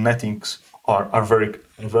benefits of nettings are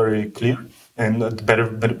very clear and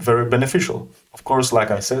very beneficial. Of course, like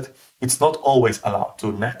I said, it's not always allowed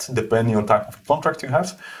to net depending on type of contract you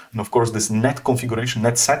have. And of course, this net configuration,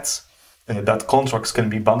 net sets, that contracts can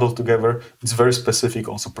be bundled together. It's very specific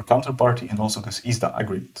also per counterparty and also this ISDA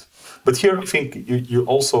agreement. But here I think you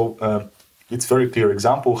also, it's very clear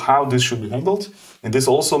example how this should be handled. And this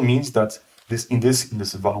also means that in this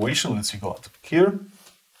evaluation, let's go up here,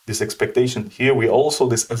 this expectation here, we also,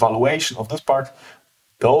 this evaluation of this part,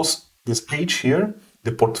 this H here,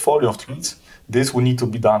 the portfolio of trades, this will need to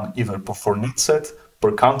be done either for net set,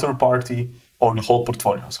 per counterparty, or the whole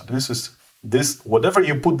portfolio. So this whatever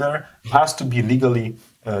you put there has to be legally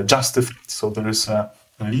justified. So there is a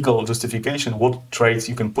legal justification what trades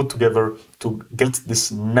you can put together to get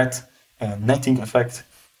this netting effect,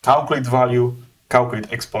 calculate value,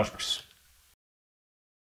 calculate exposures.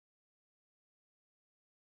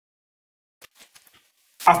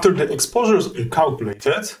 After the exposures are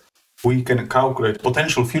calculated, we can calculate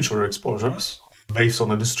potential future exposures based on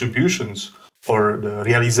the distributions or the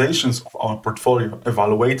realizations of our portfolio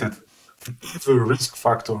evaluated for every risk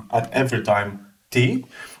factor at every time t.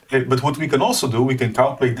 But what we can also do, we can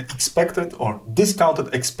calculate the expected or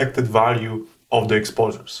discounted expected value of the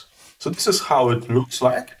exposures. So this is how it looks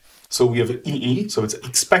like. So we have an EE, so it's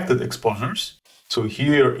expected exposures. So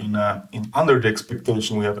here in under the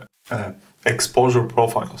expectation, we have exposure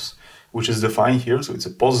profiles, which is defined here. So it's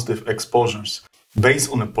a positive exposures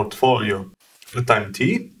based on a portfolio at time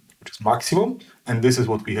t, which is maximum. And this is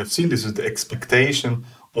what we have seen. This is the expectation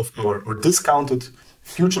of our discounted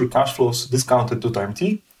future cash flows discounted to time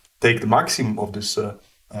t. Take the maximum of this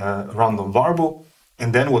random variable.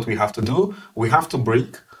 And then what we have to do, we have to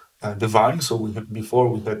bring the value. So before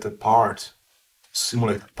we had the part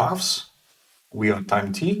simulated paths, we are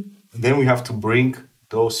time t. And then we have to bring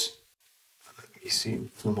those, let me see,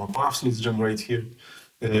 a few more paths, let's generate here.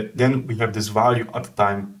 Then we have this value at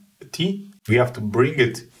time t. We have to bring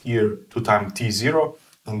it here to time t0.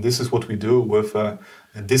 And this is what we do with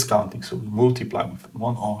discounting. So we multiply with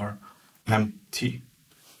 1 over mt.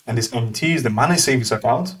 And this mt is the money savings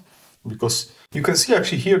account, because you can see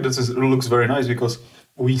actually here this looks very nice, because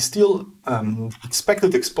we still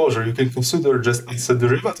expected exposure you can consider just as a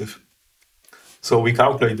derivative. So we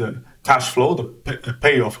calculate the cash flow, the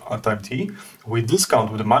payoff at time t, we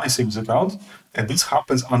discount with the money savings account, and this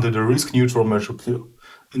happens under the risk neutral measure Q.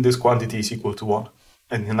 And this quantity is equal to 1.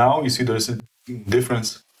 And now you see there's a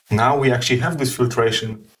difference. Now we actually have this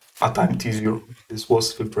filtration at time t0. This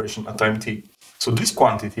was filtration at time t. So this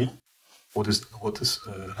quantity, what is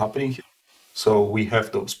happening here? So we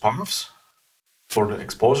have those paths for the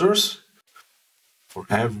exposures for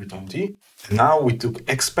every time t. And now we took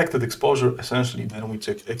expected exposure, essentially, then we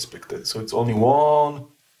check expected. So it's only one,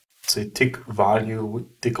 say, tick value,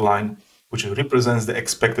 tick line, which represents the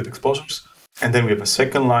expected exposures. And then we have a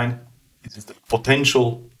second line, this is the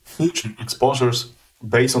potential future exposures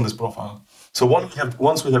based on this profile. So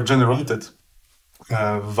once we have generated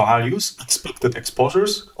values, expected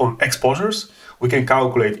exposures or exposures, we can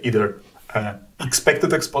calculate either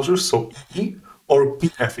expected exposures, so EE, or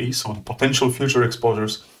PFE, so the potential future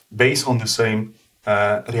exposures based on the same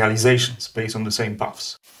realizations, based on the same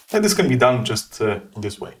paths. And this can be done just in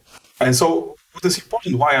this way. And so what is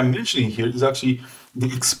important, why I'm mentioning here, is actually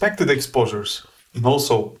the expected exposures and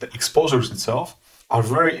also the exposures itself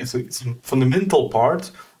are it's a fundamental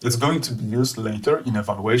part that's going to be used later in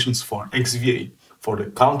evaluations for xVA, for the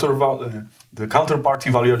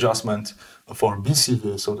counterparty value adjustment, for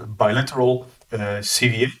BCVA, so the bilateral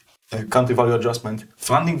CVA, country value adjustment,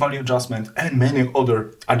 funding value adjustment, and many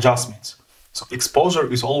other adjustments. So exposure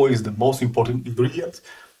is always the most important ingredient,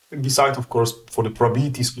 besides, of course, for the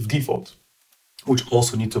probabilities of default, which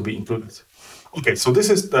also need to be included. Okay, so this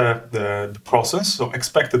is the process, so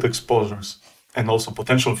expected exposures and also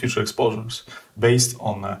potential future exposures based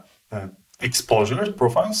on exposure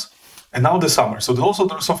profiles. And now the summary. So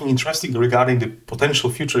there's something interesting regarding the potential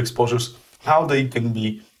future exposures, how they can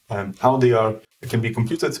be, can be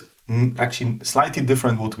computed. Actually, slightly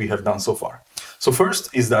different what we have done so far. So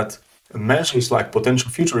first is that measures like potential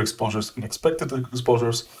future exposures and expected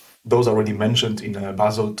exposures, those are already mentioned in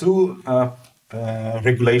Basel II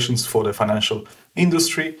regulations for the financial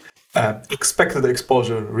industry. Expected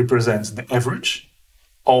exposure represents the average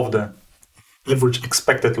of the average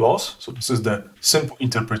expected loss. So this is the simple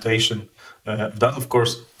interpretation of that. Of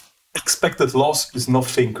course, expected loss is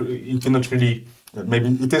nothing, you cannot really, maybe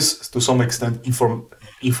it is to some extent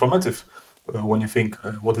informative when you think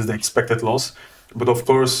what is the expected loss. But of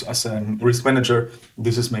course, as a risk manager,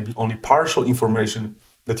 this is maybe only partial information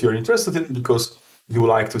that you're interested in, because you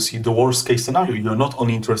like to see the worst case scenario. You're not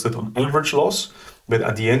only interested on average loss, but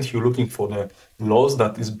at the end, you're looking for the loss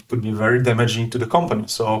that could be very damaging to the company.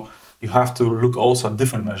 So you have to look also at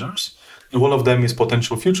different measures. And one of them is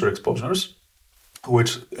potential future exposures,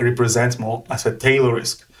 which represents more as a tail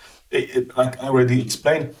risk. Like I already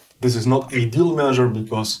explained, this is not ideal measure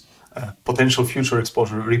because potential future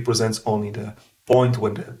exposure represents only the point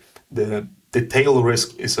when the tail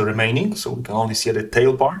risk is remaining, so we can only see the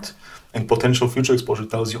tail part, and potential future exposure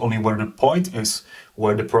tells you only where the point is,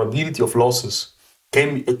 where the probability of losses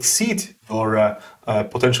can exceed your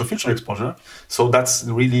potential future exposure. So that's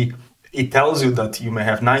really, it tells you that you may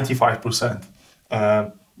have 95%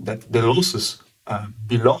 that the losses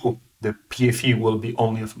below the PFE will be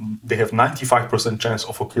only, they have 95% chance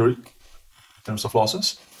of occurring in terms of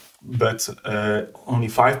losses, but only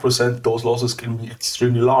 5% those losses can be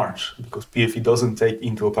extremely large because PFE doesn't take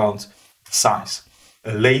into account the size.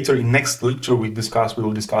 Later in next lecture we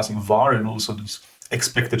will discuss in VAR and also these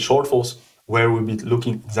expected shortfalls, where we'll be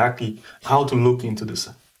looking exactly how to look into this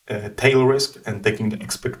tail risk and taking the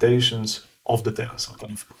expectations of the tail. So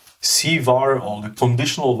kind of CVAR or the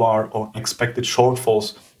conditional VAR or expected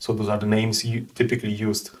shortfalls. So those are the names typically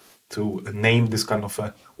used to name this kind of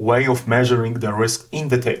a way of measuring the risk in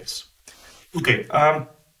the tails. Okay,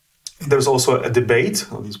 there's also a debate,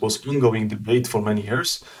 this was ongoing debate for many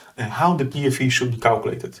years, how the PFE should be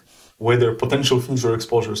calculated. Whether potential future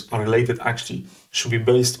exposures are related actually should be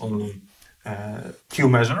based on the Q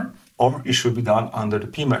measure, or it should be done under the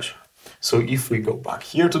P measure. So if we go back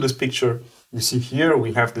here to this picture, you see here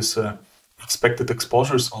we have this expected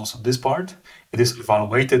exposures, also this part. It is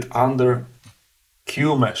evaluated under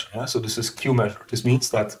Q measure. Yeah? So this is Q measure. This means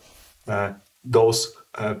that those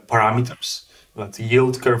parameters, that the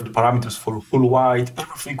yield curve, the parameters for full wide,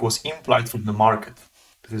 everything was implied from the market.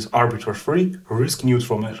 This is arbitrage-free,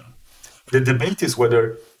 risk-neutral measure. The debate is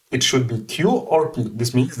whether it should be Q or P.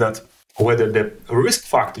 This means that whether the risk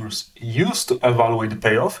factors used to evaluate the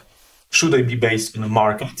payoff, should they be based on the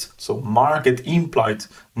market, so market implied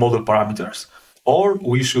model parameters, or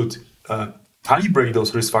we should calibrate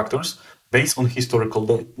those risk factors based on historical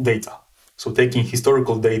data. So taking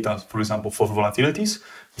historical data, for example, for volatilities,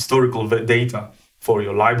 historical data for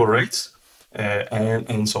your LIBOR rates,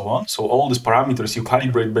 and so on. So all these parameters you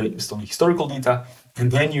calibrate based on historical data,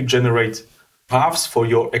 and then you generate paths for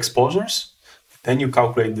your exposures. Then you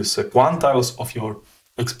calculate this quantiles of your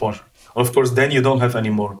exposure. Of course, then you don't have any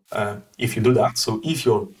more if you do that. So if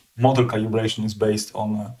your model calibration is based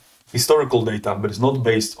on historical data, but it's not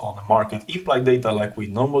based on market implied data like we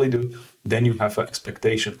normally do, then you have an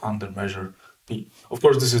expectation under measure P. Of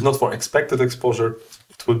course, this is not for expected exposure.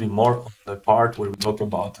 It will be more on the part where we talk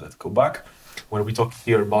about, let's go back, where we talk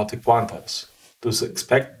here about the quantiles. To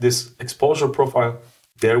expect this exposure profile,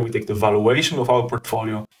 there we take the valuation of our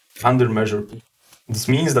portfolio under measure P. This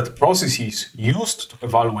means that processes used to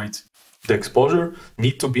evaluate the exposure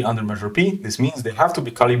need to be under measure P. This means they have to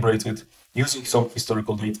be calibrated using some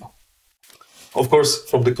historical data. Of course,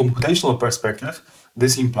 from the computational perspective,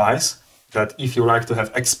 this implies that if you like to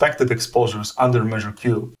have expected exposures under measure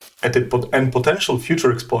Q and potential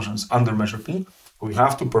future exposures under measure P, we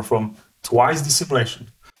have to perform twice the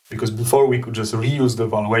simulation. Because before we could just reuse the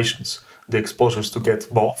valuations, the exposures to get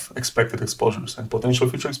both expected exposures and potential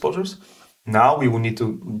future exposures. Now we will need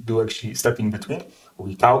to do actually a step in between.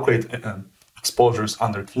 We calculate exposures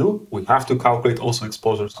under Q. We have to calculate also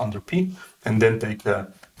exposures under P, and then take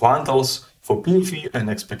quantals for PFE and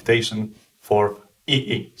expectation for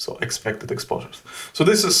EE, so expected exposures. So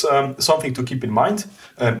this is something to keep in mind.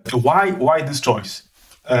 Why this choice?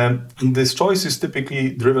 And this choice is typically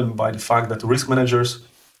driven by the fact that risk managers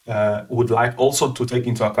would like also to take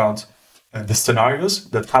into account the scenarios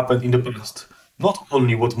that happened in the past. Not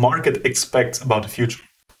only what market expects about the future,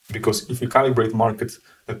 because if we calibrate market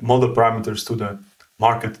model parameters to the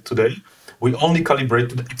market today, we only calibrate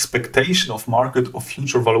to the expectation of market of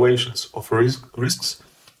future valuations of risks,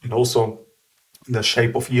 and also the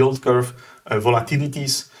shape of yield curve,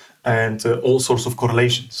 volatilities, and all sorts of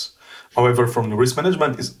correlations. However, from the risk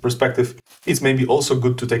management perspective, it's maybe also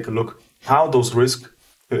good to take a look how those risks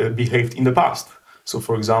behaved in the past. So,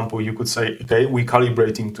 for example, you could say, okay, we're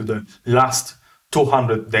calibrating to the last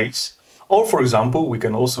 200 days. Or, for example, we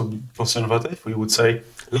can also be conservative. We would say,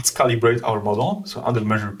 let's calibrate our model, so under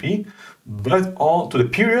measure P, but all to the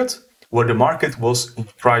period where the market was in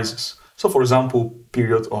crisis. So for example,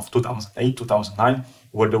 period of 2008, 2009,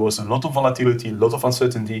 where there was a lot of volatility, a lot of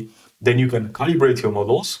uncertainty, then you can calibrate your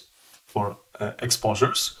models for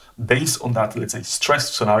exposures based on that, let's say,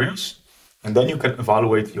 stressed scenarios, and then you can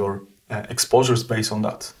evaluate your exposures based on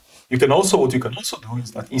that. What you can also do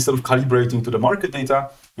is that instead of calibrating to the market data,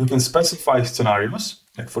 you can specify scenarios,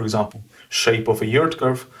 like for example, shape of a yield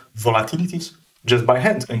curve, volatilities, just by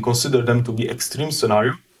hand, and consider them to be extreme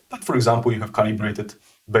scenario that, for example, you have calibrated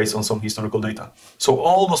based on some historical data. So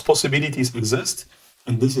all those possibilities exist,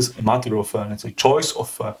 and this is a matter of, let's say, choice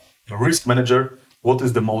of a risk manager. What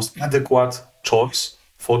is the most adequate choice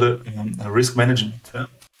for the risk management?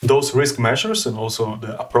 Those risk measures and also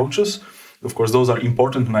the approaches, of course, those are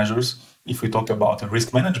important measures if we talk about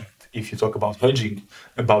risk management, if you talk about hedging,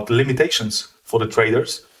 about limitations for the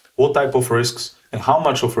traders, what type of risks and how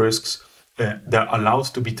much of risks they're allowed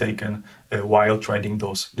to be taken while trading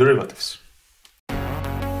those derivatives.